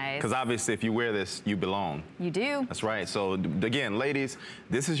 belong. Nice. Because obviously if you wear this, you belong. You do. That's right. So again, ladies,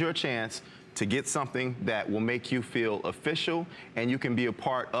 this is your chance to get something that will make you feel official, and you can be a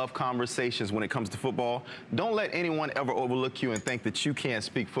part of conversations when it comes to football. Don't let anyone ever overlook you and think that you can't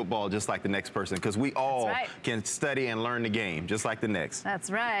speak football just like the next person, because we all can study and learn the game just like the next. That's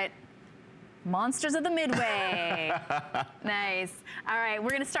right. Monsters of the Midway. Nice. All right, we're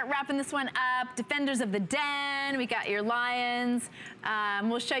going to start wrapping this one up. Defenders of the Den. We got your Lions.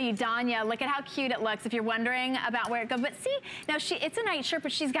 We'll show you Danya. Look at how cute it looks if you're wondering about where it goes. But see, now it's a nightshirt,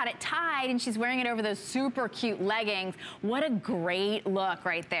 but she's got it tied, and she's wearing it over those super cute leggings. What a great look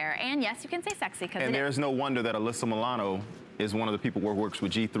right there. And yes, you can say sexy. And there's no wonder that Alyssa Milano is one of the people who works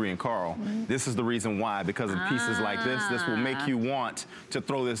with G3 and Carl. This is the reason why, because of pieces like this will make you want to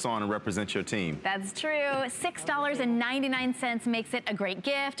throw this on and represent your team. That's true. $6.99 makes it a great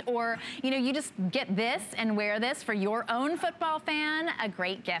gift, or, you know, you just get this and wear this for your own football fan, a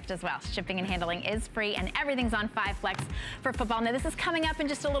great gift as well. Shipping and handling is free, and everything's on 5 Flex for football. Now, this is coming up in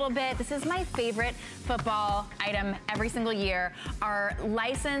just a little bit. This is my favorite football item every single year, our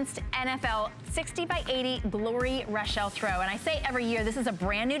licensed NFL 60x80 Glory Rochelle throw. And I say every year, this is a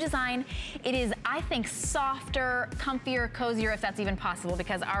brand new design. It is, I think, softer, comfier, cozier, if that's even possible,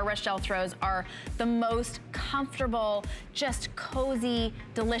 because our Rochelle throws are the most comfortable, just cozy,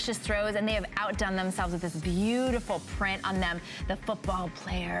 delicious throws, and they have outdone themselves with this beautiful print on them. The football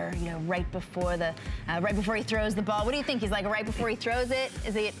player, you know, right before he throws the ball. What do you think? He's like right before he throws it?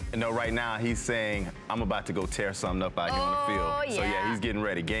 Is he? No, right now he's saying, I'm about to go tear something up out here on the field. Yeah. So yeah, he's getting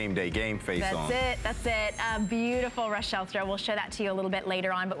ready. Game day, game face on. That's it. A beautiful Rochelle throw. We'll show that to you a little bit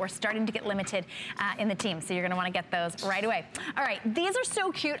later on, but we're starting to get limited in the team, so you're going to want to get those right away. All right, these are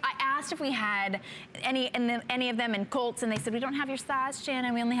so cute. I asked if we had any of them in Colts, and they said, we don't have your size,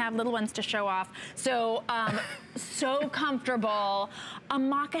 Shannon. We only have little ones to show off. So, so comfortable. A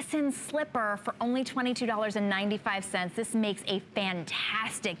moccasin slipper for only $22.95. This makes a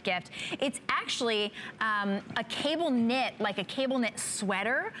fantastic gift. It's actually a cable knit, like a cable knit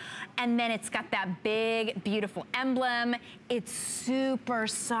sweater, and then it's got that big, beautiful emblem. It's super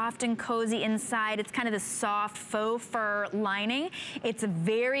soft and cozy inside. It's kind of this soft faux fur lining. It's a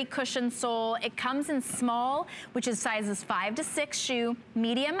very cushioned sole. It comes in small, which is sizes 5 to 6 shoe,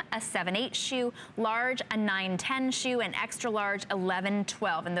 medium, a 7-8 shoe, large, a 9-10 shoe, and extra large,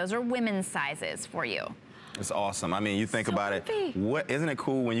 11-12. And those are women's sizes for you. It's awesome. I mean, you think about it. Isn't it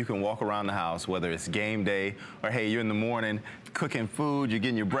cool when you can walk around the house, whether it's game day or, hey, you're in the morning cooking food, you're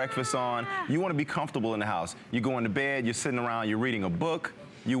getting your breakfast on. You want to be comfortable in the house. You go into bed, you're sitting around, you're reading a book.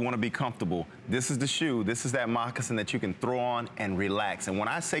 You want to be comfortable. This is the shoe. This is that moccasin that you can throw on and relax. And when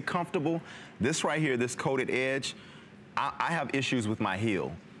I say comfortable, this right here, this coated edge, I have issues with my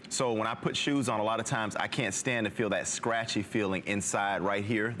heel. So when I put shoes on, a lot of times I can't stand to feel that scratchy feeling inside right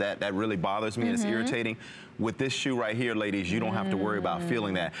here. That really bothers me and it's irritating. With this shoe right here, ladies, you don't have to worry about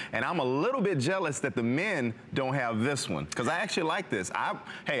feeling that. And I'm a little bit jealous that the men don't have this one, because I actually like this.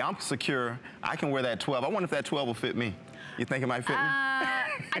 Hey, I'm secure. I can wear that 12. I wonder if that 12 will fit me. You think it might fit me?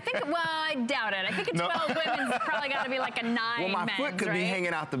 I think, well, I doubt it. I think a 12 women's probably got to be like a 9 Well, my men's, foot could be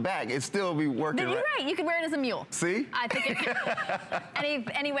hanging out the back. It'd still be working. Then you're right. You could wear it as a mule. See? I think it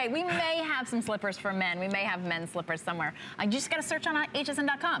anyway, we may have some slippers for men. We may have men's slippers somewhere. You just got to search on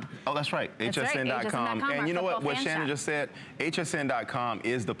HSN.com. Oh, that's right. That's HSN.com. Right. And you know what Shannon just said? HSN.com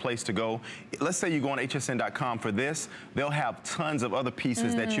is the place to go. Let's say you go on HSN.com for this. They'll have tons of other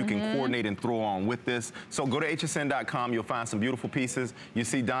pieces that you can coordinate and throw on with this. So go to HSN.com. You'll find some beautiful pieces. You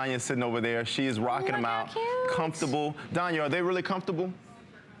see Danya sitting over there. She is rocking them out. Comfortable. Danya, are they really comfortable?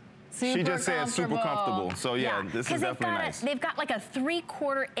 She just said super comfortable. So yeah, this is definitely nice. They've got like a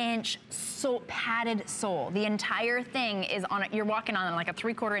 3/4 inch padded sole. The entire thing is on it. You're walking on like a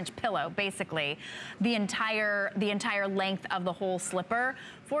 3/4 inch pillow, basically. The entire length of the whole slipper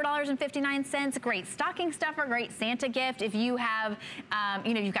 $4.59. Great stocking stuffer, great Santa gift. If you have,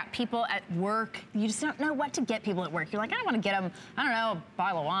 you know, you've got people at work, you just don't know what to get people at work. You're like, I want to get them, I don't know, a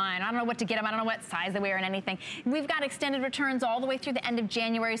bottle of wine. I don't know what to get them. I don't know what size they wear and anything. We've got extended returns all the way through the end of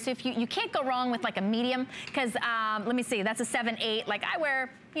January. So if you can't go wrong with like a medium, because let me see, that's a 7-8. Like I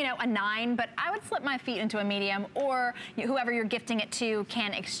wear, you know, a 9, but I would slip my feet into a medium, or whoever you're gifting it to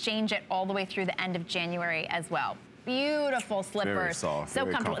can exchange it all the way through the end of January as well. Beautiful slippers. Very soft, so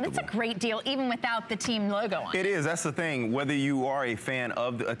very comfortable. It's a great deal, even without the team logo on it. It is. That's the thing. Whether you are a fan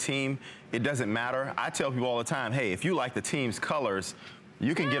of a team, it doesn't matter. I tell people all the time, hey, if you like the team's colors,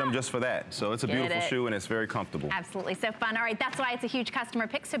 you can get them just for that. So it's a beautiful shoe, and it's very comfortable. Absolutely, so fun. All right, that's why it's a huge customer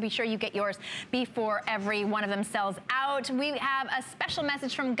pick, so be sure you get yours before every one of them sells out. We have a special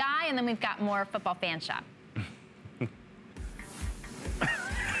message from Guy, and then we've got more Football Fan Shop.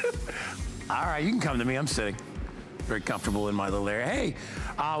 All right, you can come to me. I'm sitting very comfortable in my little area. Hey,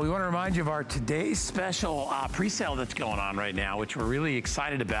 we want to remind you of our today's special pre-sale that's going on right now, which we're really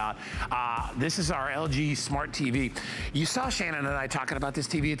excited about. This is our LG Smart TV. You saw Shannon and I talking about this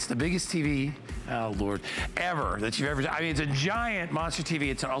TV. It's the biggest TV, oh Lord, ever that you've ever. I mean, it's a giant monster TV.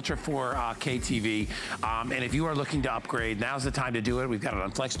 It's an Ultra 4K TV. And if you are looking to upgrade, now's the time to do it. We've got it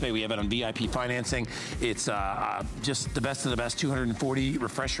on FlexPay. We have it on VIP financing. It's just the best of the best. 240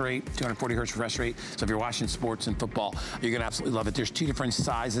 refresh rate, 240 hertz refresh rate. So if you're watching sports and football, you're gonna absolutely love it. There's two different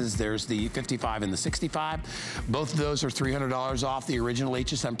sizes. There's the 55 and the 65. Both of those are $300 off the original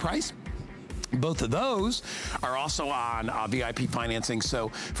HSN price. Both of those are also on VIP financing. So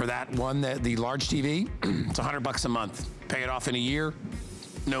for that one, the large TV, it's $100 a month. Pay it off in a year.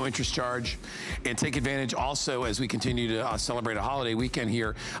 No interest charge, and take advantage also as we continue to celebrate a holiday weekend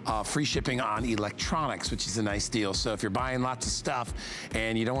here, free shipping on electronics, which is a nice deal. So if you're buying lots of stuff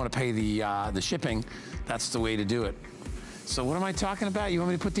and you don't want to pay the shipping, that's the way to do it. So what am I talking about? You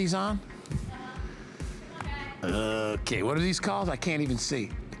want me to put these on? Okay, what are these called? I can't even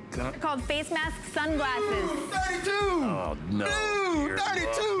see. They're called face mask sunglasses. 32! Oh, no. Dude,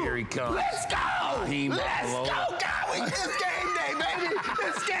 32! Here he comes. Let's go! Let's go, guys! It's game day, baby!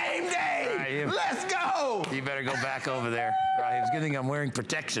 It's game day! Right, Let's go! You better go back over there. Right, it's a good thing I'm wearing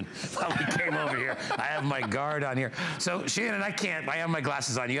protection while we came over here. I have my guard on here. So, Shannon, I have my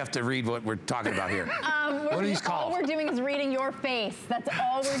glasses on. You have to read what we're talking about here. What are these called? All we're doing is reading your face. That's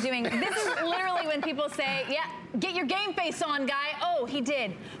all we're doing. This is literally when people say, yeah, get your game face on, guy. Oh, he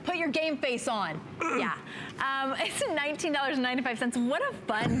did. Put your game face on. Yeah. It's $19.95. What a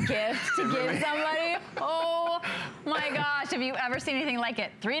fun gift to give somebody. Oh, my gosh. Have you ever seen anything like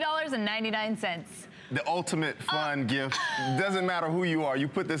it? $3.99. The ultimate fun gift. Doesn't matter who you are. You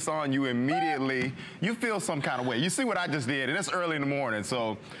put this on, you immediately, you feel some kind of way. You see what I just did, and it's early in the morning,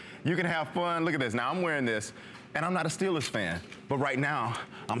 so you can have fun. Look at this. Now, I'm wearing this, and I'm not a Steelers fan, but right now,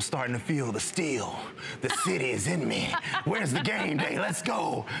 I'm starting to feel the steel. The city is in me. Where's the game day? Let's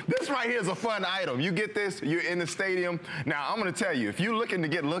go. This right here is a fun item. You get this, you're in the stadium. Now, I'm gonna tell you, if you're looking to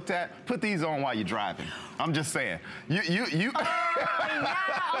get looked at, put these on while you're driving. I'm just saying. Oh, yeah,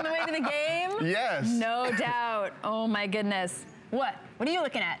 on the way to the game? Yes. No doubt. Oh, my goodness. What? What are you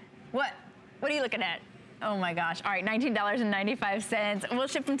looking at? What are you looking at? Oh my gosh. All right, $19.95. We'll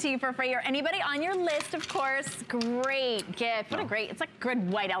ship them to you for free, or anybody on your list, of course. Great gift. What a great, it's like a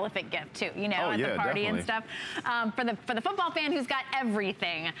good white elephant gift too, you know, at the party and stuff. For the football fan who's got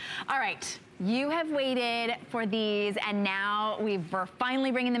everything. All right. You have waited for these, and now we're finally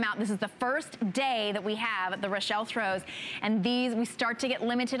bringing them out. This is the first day that we have the Rochelle throws, and these, we start to get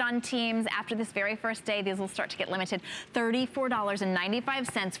limited on teams. After this very first day, these will start to get limited.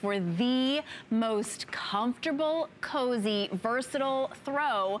 $34.95 for the most comfortable, cozy, versatile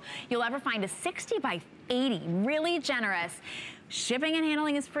throw you'll ever find. A 60 by 80, really generous. Shipping and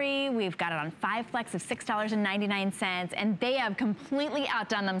handling is free. We've got it on 5 flex of $6.99, and they have completely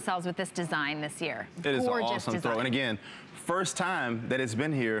outdone themselves with this design this year. It is an awesome throw. And again, first time that it's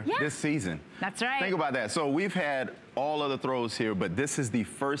been here this season. That's right. Think about that. So we've had all other throws here, but this is the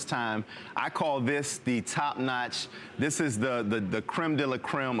first time. I call this the top notch. This is the creme de la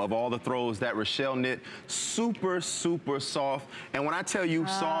creme of all the throws that Rochelle knit. Super, super soft. And when I tell you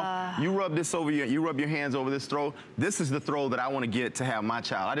soft, you rub this over you rub your hands over this throw. This is the throw that I want to get to have my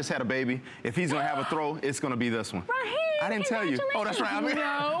child. I just had a baby. If he's gonna have a throw, it's gonna be this one. Raheem, I didn't tell you. Oh, that's right. I mean,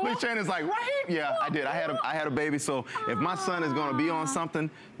 Miss Shannon's like, Raheem. Yeah, I did. I had a baby. So if my son is gonna be on something,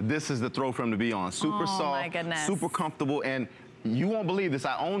 this is the throw for him to be on. Super soft, my goodness. super comfortable, and you won't believe this.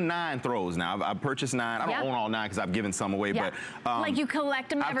 I own 9 throws now. I've purchased 9. I don't own all 9 because I've given some away, but like you collect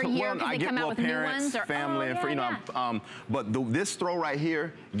them every year because they come out with new ones, or family, and you know. But this throw right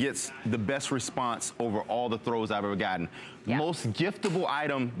here gets the best response over all the throws I've ever gotten. Most giftable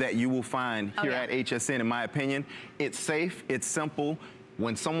item that you will find here at HSN, in my opinion. It's safe. It's simple.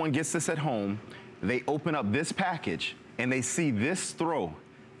 When someone gets this at home, they open up this package and they see this throw,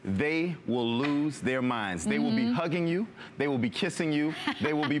 they will lose their minds. They will be hugging you, they will be kissing you,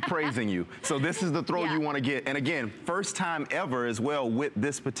 they will be praising you. So this is the throw you want to get. And again, first time ever as well with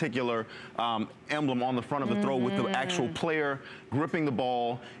this particular emblem on the front of the throw with the actual player gripping the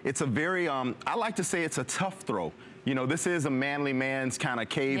ball. It's a very, I like to say it's a tough throw. You know, this is a manly man's kind of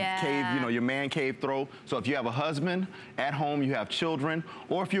cave, you know, your man cave throw. So if you have a husband at home, you have children,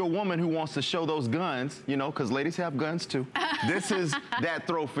 or if you're a woman who wants to show those guns, you know, because ladies have guns too, this is that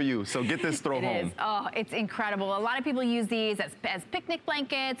throw for you. So get this throw home. Is. Oh, it's incredible. A lot of people use these as picnic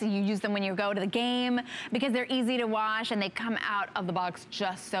blankets. You use them when you go to the game because they're easy to wash and they come out of the box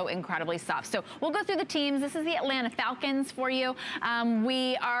just so incredibly soft. So we'll go through the teams. This is the Atlanta Falcons for you.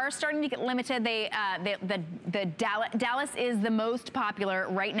 We are starting to get limited. Dallas is the most popular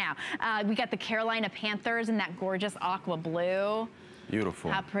right now. We got the Carolina Panthers in that gorgeous aqua blue.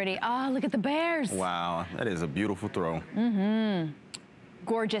 Beautiful. How pretty. Oh, look at the Bears. Wow, that is a beautiful throw.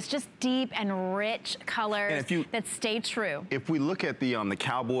 Gorgeous, just deep and rich colors that stay true. If we look at the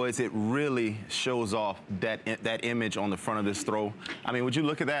Cowboys, it really shows off that image on the front of this throw. I mean, would you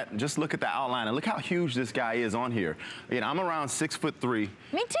look at that? Just look at the outline and look how huge this guy is on here. You know, I'm around 6'3".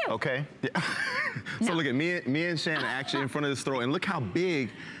 Me too. Okay. So look at me and Shannon actually in front of this throw, and look how big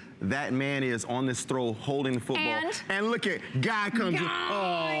that man is on this throw holding the football. And look at Guy comes in.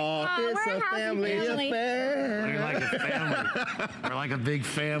 Oh, it's a family affair. We're like a family. We're like a big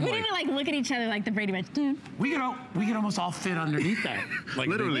family. We didn't even like look at each other like the Brady Bunch. We could almost all fit underneath that. Like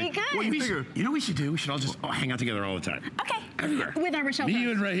literally. We could. What do you figure? You know what we should do? We should all just hang out together all the time. Okay. Everywhere. With our Rochelle. Me,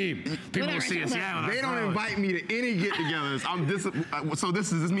 you, and Raheem. People will see us. Yeah. They don't invite me to any get-togethers. So does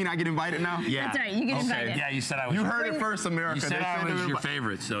this mean I get invited now? Yeah. That's right. You get invited. Yeah, you said I was. You heard it first, America. You said I was your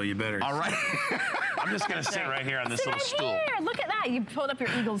favorite, so you better. All right. I'm just going to sit right here on this little stool. Here. Look at that. You pulled up your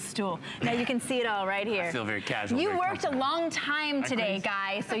Eagles stool. Now you can see it all right here. I feel very casual. You worked a long time today,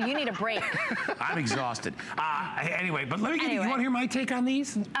 guys, so you need a break. I'm exhausted. Anyway, but let me get you want to hear my take on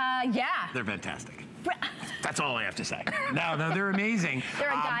these? Yeah. They're fantastic. That's all I have to say. No, they're amazing. They're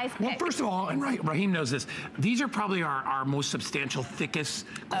a guy's pick. Well, first of all, and Raheem knows this, these are probably our most substantial, thickest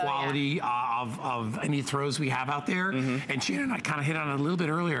quality of any throws we have out there. And Shannon and I kind of hit on it a little bit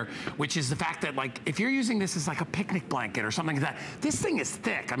earlier, which is the fact that, like, if you're using this as like a picnic blanket or something like that, this thing is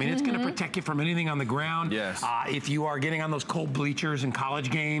thick. I mean, it's going to protect you from anything on the ground. Yes. If you are getting on those cold bleachers in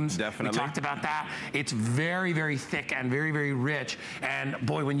college games, definitely. We talked about that. It's very, very thick and very, very rich. And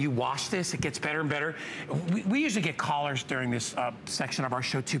boy, when you wash this, it gets better and better. We usually get callers during this section of our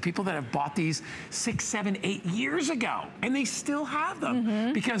show too. People that have bought these 6, 7, 8 years ago, and they still have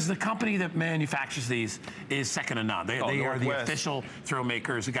them because the company that manufactures these is second to none. They are the official throw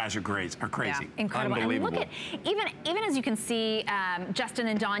makers. The guys are great, are crazy. Yeah, incredible. Unbelievable. And look at even as you can see, Justin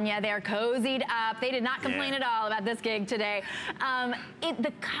and Danya, they're cozied up. They did not complain at all about this gig today.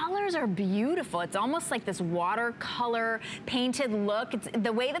 The colors are beautiful. It's almost like this watercolor painted look. It's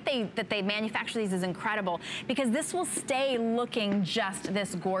the way that they manufacture these is incredible because this will stay looking just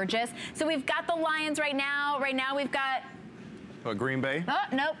this gorgeous. So we've got the Lions right now. Right now we've got Green Bay? Oh,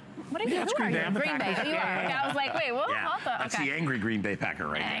 nope. What are you? It's Who Green are Bay. you? Green Bay. You are. I was like, wait, what? That's the angry Green Bay Packer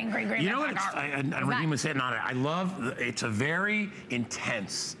right there. Angry Green Bay Packer. And Raheem was hitting on it. I love, it's a very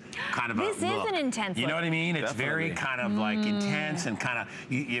intense kind of a look. This is an intense You know look. what I mean? It's very kind of like intense and kind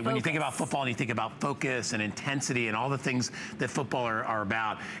of, when you think about football and you think about focus and intensity and all the things that football are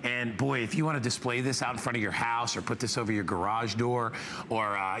about. And boy, if you want to display this out in front of your house or put this over your garage door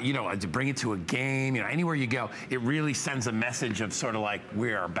or, you know, to bring it to a game, you know, anywhere you go, it really sends a message of sort of like,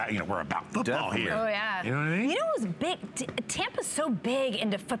 we're about, you know, we're about football here. Oh, yeah. You know what I mean? You know what's big? Tampa's so big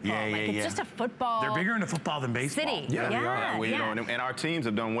into football. It's just a football. They're bigger into football than baseball. City. Yeah, we are. You know, and our teams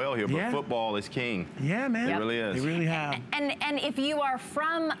have done well here, but football is king. Yeah, man. It really is. They really have. And if you are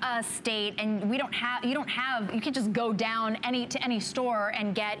from a state and you can just go down to any store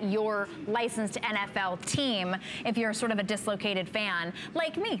and get your licensed NFL team if you're sort of a dislocated fan,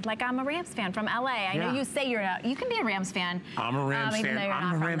 like me, like I'm a Rams fan from LA. I know you say you can be a Rams fan. I'm a Rams fan.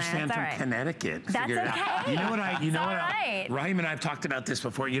 I'm a Rams fan from right. Connecticut. That's okay. You know what Raheem and I have talked about this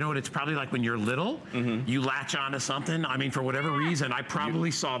before. You know what it's probably like when you're little, you latch onto something. I mean, for whatever reason, I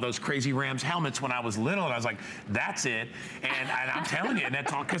probably saw saw those Crazy Rams helmets when I was little, and I was like, that's it. And I'm telling you, and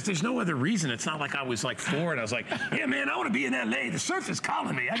that's all, because there's no other reason. It's not like I was like 4 and I was like, yeah, man, I want to be in LA. The surf is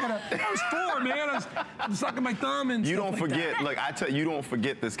calling me. I was 4, man. I'm sucking my thumb and you stuff don't like forget, that. look, I tell you, you don't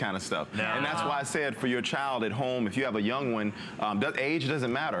forget this kind of stuff. No. And that's why I said for your child at home, if you have a young one, age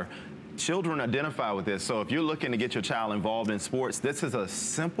doesn't matter. Children identify with this. So if you're looking to get your child involved in sports, this is a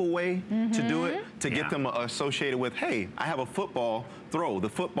simple way to do it, to get them associated with, hey, I have a football throw. The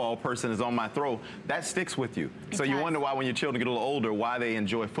football person is on my throw. That sticks with you. So you wonder why when your children get a little older, why they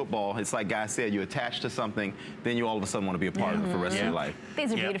enjoy football. It's like Guy said, you attach to something, then you all of a sudden want to be a part of it for the rest of your life.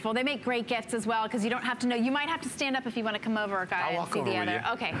 These are beautiful. They make great gifts as well, because you don't have to know. You might have to stand up if you want to come over, Guy, and see the other.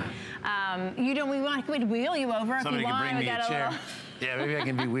 Okay. You don't. We'd wheel you over if Somebody you want. can bring me a chair. Yeah, maybe I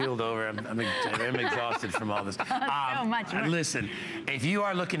can be wheeled over. I'm exhausted from all this. So much. Listen, if you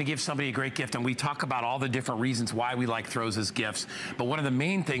are looking to give somebody a great gift, and we talk about all the different reasons why we like throws as gifts, but one of the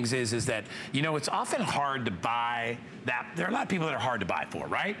main things is that, you know, it's often hard to buy that. There are a lot of people that are hard to buy for,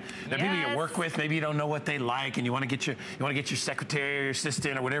 right? There are people you work with, maybe you don't know what they like, and you want to get your secretary or your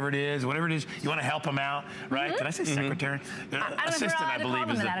assistant or whatever it is, you want to help them out, right? Did I say secretary? Assistant, I believe,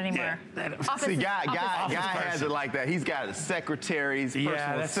 is that anymore. See, Guy has it like that. He's got secretaries,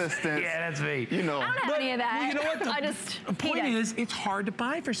 personal assistants. Yeah, that's me. You know. I don't have any of that. Well, you know what? The point is, it's hard to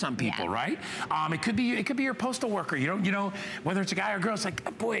buy for some people, right? It could be your postal worker. You know, whether it's a guy or a girl, it's like,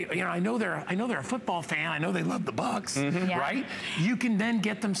 oh, boy, you know, I know they're a football fan. I know they love the Bucks, right? You can then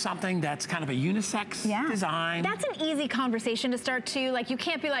get them something that's kind of a unisex design. That's an easy conversation to start too. Like, you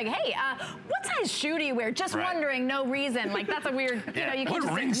can't be like, hey, what size shoe do you wear? Just wondering, no reason. Like, that's a weird, you know, you can't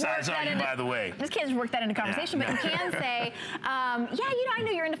what ring size are you, by the way? Just can't just work that into conversation, but you can say, yeah, you know, I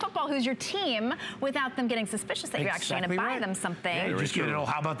know you're into football. Who's your team? Without them getting suspicious that you're actually going to buy them something. Yeah, just get it. Oh,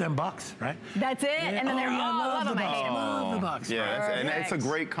 how about them Bucks, right? That's it. And then they're love them. I hate them. Love the Bucks. Yeah, and it's a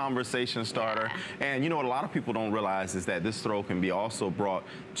great conversation starter. And you know what a lot of people don't realize is that this throw can be also brought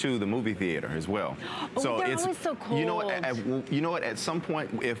to the movie theater as well. So they're always so cool. You know what? At some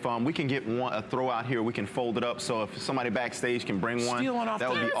point, if we can get a throw out here, we can fold it up. So if somebody backstage can bring one, that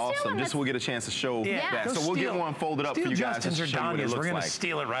would be awesome. Just so we'll get a chance to show that. So we'll get one folded up for you guys to show what it looks like. We're going to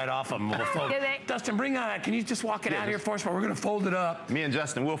steal it right off them. We'll fold. Dustin, bring that. Can you just walk it out here for us? But we're going to fold it up. Me and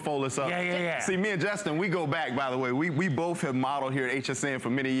Justin, we'll fold this up. Yeah. See, me and Justin, we go back, by the way. We both have modeled here at HSN for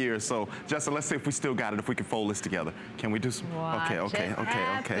many years. So, Justin, let's see if we still got it, if we can fold this together. Can we do some? Okay.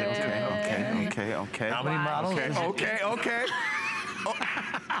 How many models? Okay. Oh,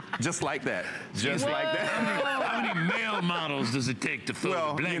 just like that. Just like that. How many male models does it take to fold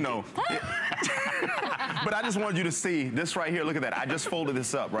a blanket? You know. But I just wanted you to see this right here. Look at that. I just folded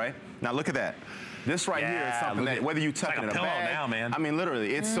this up, right? Now look at that. This right here is something that whether you tuck it in a bag, now, man. I mean,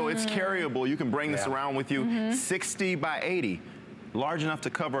 literally, it's so it's carryable. You can bring this around with you. 60 by 80, large enough to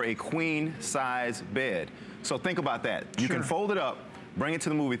cover a queen size bed. So think about that. You can fold it up, bring it to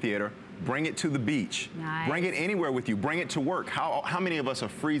the movie theater, bring it to the beach. Nice. Bring it anywhere with you. Bring it to work. How many of us are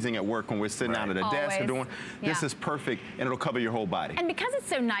freezing at work when we're sitting down at a desk or doing? This is perfect, and it'll cover your whole body. And because it's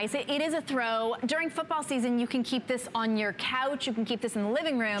so nice, it is a throw. During football season, you can keep this on your couch. You can keep this in the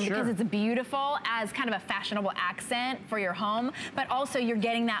living room because it's beautiful as kind of a fashionable accent for your home. But also, you're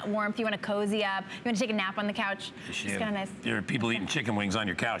getting that warmth. You want to cozy up. You want to take a nap on the couch. It's kind of nice. There are people eating chicken wings on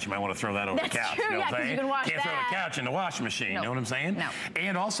your couch. You might want to throw that over the couch. True, you know what I'm saying? You can wash Can't throw the couch in the washing machine. You know what I'm saying? No.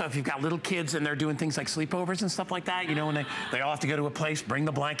 And also, if you've got little kids and they're doing things like sleepovers and stuff like that, you know, when they all have to go to a place, bring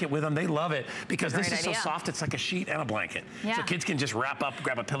the blanket with them. They love it because this is so soft. It's like a sheet and a blanket. So kids can just wrap up,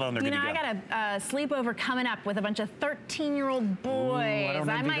 grab a pillow, and they're good to go. I got a sleepover coming up with a bunch of 13-year-old boys.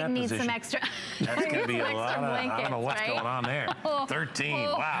 I might need some extra. That's going to be a lot of, I don't know what's going on there. 13,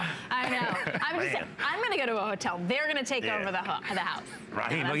 wow. I know. I'm going to go to a hotel. They're going to take over the house.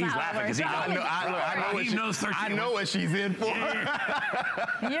 Raheem, look, he's laughing because he knows. I know what she's in for.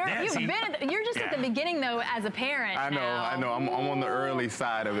 You're just at the beginning, though, as a parent. I know. I'm on the early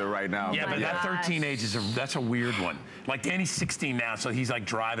side of it right now. Yeah, but that 13 age that's a weird one. Like Danny's 16 now, so he's like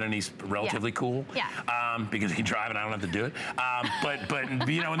driving and he's relatively cool. Yeah. Because he drives and I don't have to do it. But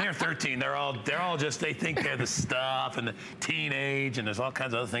you know, when they're 13, they're all just they think they're the stuff and the teenage and there's all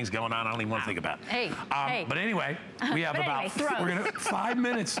kinds of other things going on. I don't even want to think about. Hey. But anyway, we have about 5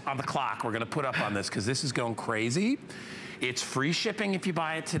 minutes on the clock. We're gonna put up on this because this is going crazy. It's free shipping if you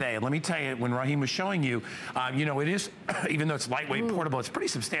buy it today. And let me tell you, when Raheem was showing you, you know, it is, even though it's lightweight portable, it's pretty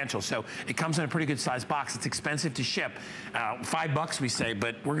substantial. So it comes in a pretty good sized box. It's expensive to ship, $5 we say,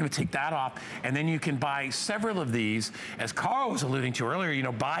 but we're gonna take that off. And then you can buy several of these. As Carl was alluding to earlier, you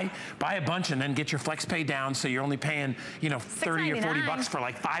know, buy a bunch and then get your flex pay down so you're only paying, you know, 30 or 40 bucks for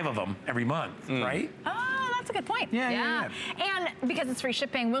like 5 of them every month, right? Oh, that's a good point. Yeah. And because it's free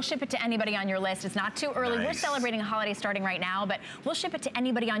shipping, we'll ship it to anybody on your list. It's not too early. Nice. We're celebrating a holiday starting right now, but we'll ship it to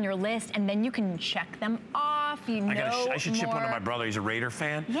anybody on your list, and then you can check them off. I should ship one to my brother. He's a Raider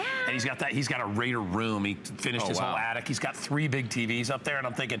fan. Yeah. And he's got a Raider room. He finished his whole attic. He's got 3 big TVs up there, and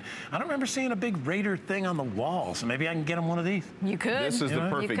I'm thinking, I don't remember seeing a big Raider thing on the wall, so maybe I can get him one of these. You could. This is the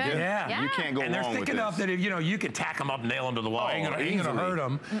perfect gift. Yeah. You can't go wrong with this. And they're thick enough that if, you can tack them up, nail them to the wall. Ain't gonna hurt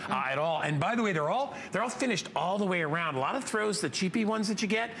them at all. And by the way, they're all finished all the way around. A lot of throws, the cheapy ones that you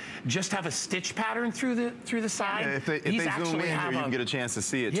get, just have a stitch pattern through the side. Yeah, if they zoom in here, you can get a chance to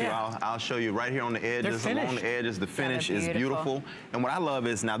see it too. I'll show you right here on the edges, along the edges. The finish is beautiful. And what I love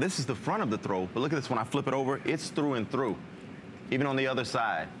is, now this is the front of the throw, but look at this, when I flip it over, it's through and through. Even on the other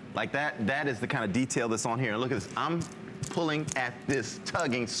side. Like that is the kind of detail that's on here. And look at this, I'm pulling at this,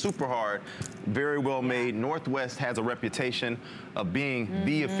 tugging super hard, very well made. Northwest has a reputation of being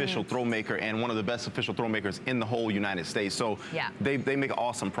the official throw maker and one of the best official throw makers in the whole United States. So they make an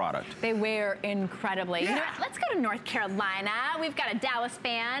awesome product. They wear incredibly. You know what? Let's go to North Carolina. We've got a Dallas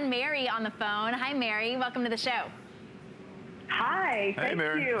fan, Mary, on the phone. Hi, Mary. Welcome to the show. Hi, thank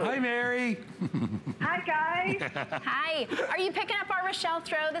you. Hi, Mary. Hi, guys. Hi. Are you picking up our Rochelle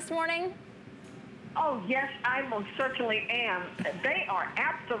throw this morning? Oh, yes, I most certainly am. They are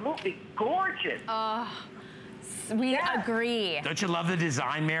absolutely gorgeous. We agree. Don't you love the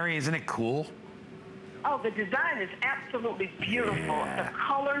design, Mary? Isn't it cool? Oh, the design is absolutely beautiful. The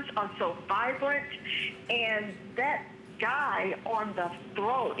colors are so vibrant, and that guy on the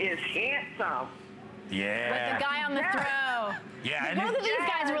throw is handsome. Yeah. Like the guy on the throw. Yeah. Both of these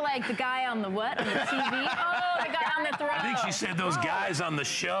guys were like, the guy on the what? On the TV? Oh, the guy on the throw. I think she said those guys on the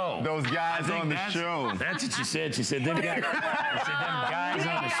show. Those guys on the show. That's what she said. She said them guys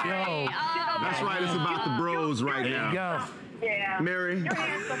on the show. That's right. It's about the bros right now. There you go. Yeah. Mary. You're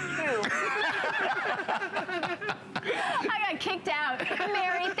handsome, too. I got kicked out.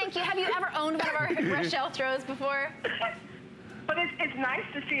 Mary, thank you. Have you ever owned one of our Rochelle throws before? But it's nice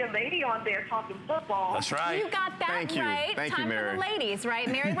to see a lady on there talking football. That's right. You got that Thank you. right. Thank Time you, Mary. for the ladies, right?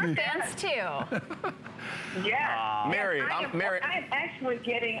 Mary, we're fans too. Yeah. Mary, I'm actually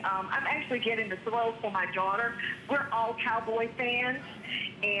getting the throws for my daughter. We're all Cowboy fans,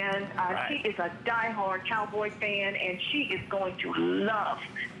 and she is a diehard Cowboy fan, and she is going to love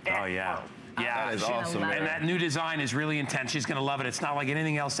that. Oh, yeah. throw. Yeah, that is awesome, and that new design is really intense. She's going to love it. It's not like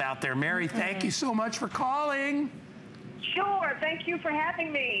anything else out there. Mary, thank you so much for calling. Sure. Thank you for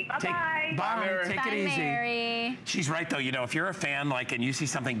having me. Bye-bye. Bye, Mary. Take it easy. Mary. She's right, though. You know, if you're a fan, and you see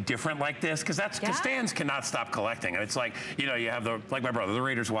something different like this, because fans cannot stop collecting. And it's like, you have like my brother, the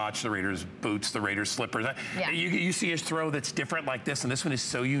Raiders watch, the Raiders boots, the Raiders slippers. Yeah. You see his throw that's different like this, and this one is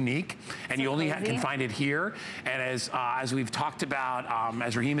so unique, and you only can find it here. And as we've talked about,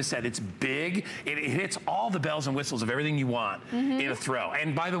 as Raheem has said, it's big. It hits all the bells and whistles of everything you want in a throw.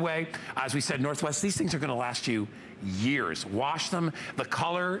 And by the way, as we said, Northwest, these things are going to last you years. Wash them. The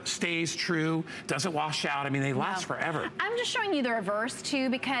color stays true. Doesn't wash out. I mean, they last forever. I'm just showing you the reverse too,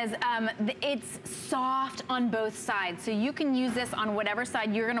 because it's soft on both sides. So you can use this on whatever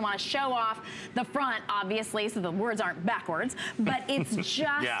side you're going to want to show off. The front, obviously, so the words aren't backwards, but it's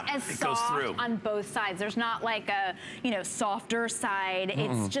just as soft on both sides. There's not like a, softer side.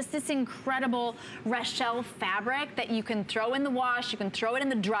 It's just this incredible Rochelle fabric that you can throw in the wash. You can throw it in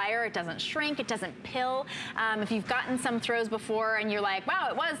the dryer. It doesn't shrink. It doesn't pill. If you've gotten some throws before and you're like, wow,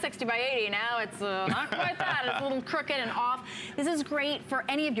 it was 60 by 80. Now it's not quite that. It's a little crooked and off. This is great for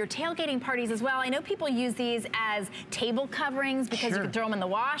any of your tailgating parties as well. I know people use these as table coverings because you can throw them in the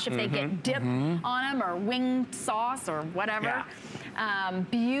wash if they get dip on them or wing sauce or whatever.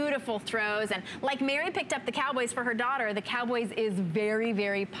 Beautiful throws. And like Mary picked up the Cowboys for her daughter, the Cowboys is very,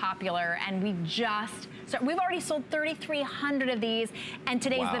 very popular. And we've already sold 3,300 of these, and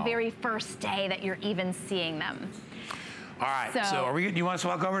today's the very first day that you're even seeing them. All right, so you want us to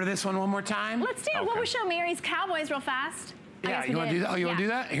walk over to this one more time? Let's do it. Well, we'll show Mary's Cowboys real fast. Yeah, you want to do that? Oh, you want to do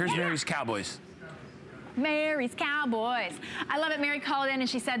that? Here's Mary's Cowboys. Mary's Cowboys. I love it. Mary called in and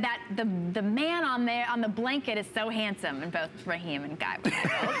she said that the man on the blanket is so handsome, and both Raheem and Guy were like,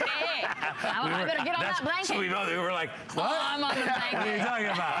 okay, I better get on that blanket. So we were like, what? Oh, I'm on the blanket. What are you talking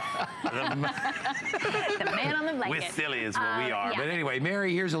about? The man on the blanket. With silly is where we are. But anyway,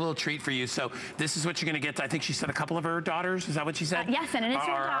 Mary, here's a little treat for you. So this is what you're going to get. I think she said a couple of her daughters. Is that what she said? Yes, and it's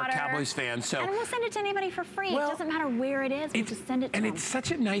your daughter. Our Cowboys fans. So, and we'll send it to anybody for free. It doesn't matter where it is. We'll just send it to them. And it's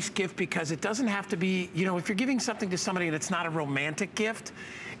such a nice gift because it doesn't have to be, you know, if you're giving something to somebody and it's not a romantic gift,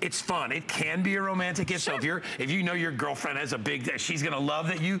 it's fun. It can be a romantic gift. Sure. So if you know your girlfriend has a big, she's gonna love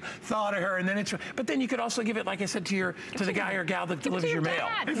that you thought of her, and then it's. But then you could also give it, like I said, to the guy or gal that delivers your mail.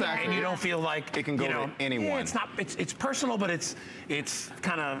 Exactly. And you don't feel like it can go to anyone. Yeah, it's not. It's personal, but it's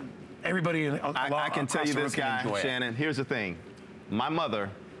kind of everybody. I can tell you this, guy, Shannon. Here's the thing. My mother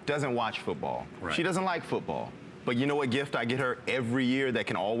doesn't watch football. Right. She doesn't like football. But you know what gift I get her every year that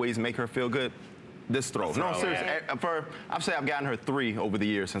can always make her feel good? This throw. No, seriously. I've said I've gotten her 3 over the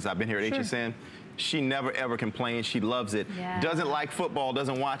years since I've been here at HSN. She never, ever complains. She loves it. Yeah. Doesn't like football,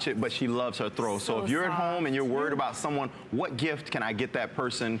 doesn't watch it, but she loves her throw. So if you're at home and you're worried about someone, what gift can I get that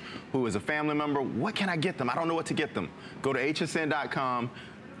person who is a family member? What can I get them? I don't know what to get them. Go to hsn.com.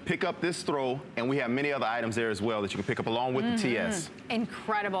 Pick up this throw, and we have many other items there as well that you can pick up along with the TS.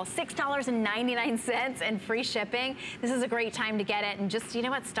 Incredible. $6.99 and free shipping. This is a great time to get it, and just, you know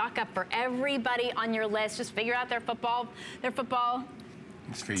what, stock up for everybody on your list. Just figure out their football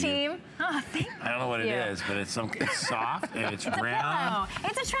it's for team. You. Oh, I don't know what it is, but it's soft and it's round.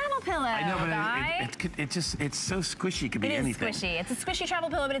 It's a travel pillow. I know, but it's so squishy. It could be anything. It is squishy. It's a squishy travel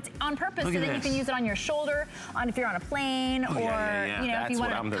pillow, but it's on purpose so that you can use it on your shoulder, if you're on a plane, or you know, if you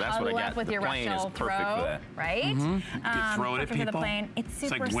want to cuddle up with your Russell throw, right? You throw it at people. The plane. It's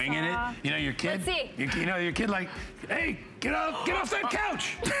super like winging soft. it. You know, your kid. Let's see. You know, your kid like, hey, get off that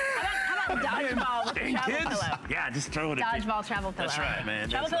couch. How about dodgeball travel pillow? Yeah, just throw it at people. Dodgeball travel pillow. That's right, man.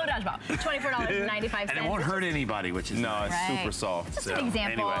 Travel pillow, dodgeball. $24.95. And it won't hurt anybody, which is it's super soft. Just an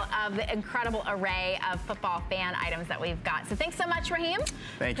example of the incredible array of football fan items that we've got. So thanks so much, Raheem.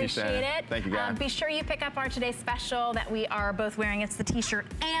 Thank you, Shannon. Appreciate it. Thank you, guys. Be sure you pick up our today's special that we are both wearing. It's the t-shirt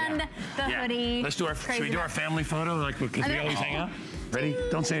and the hoodie. Let's do should we do our family photo, like, because we always hang out? Ready?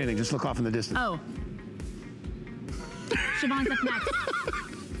 Don't say anything. Just look off in the distance. Oh. Siobhan's up next.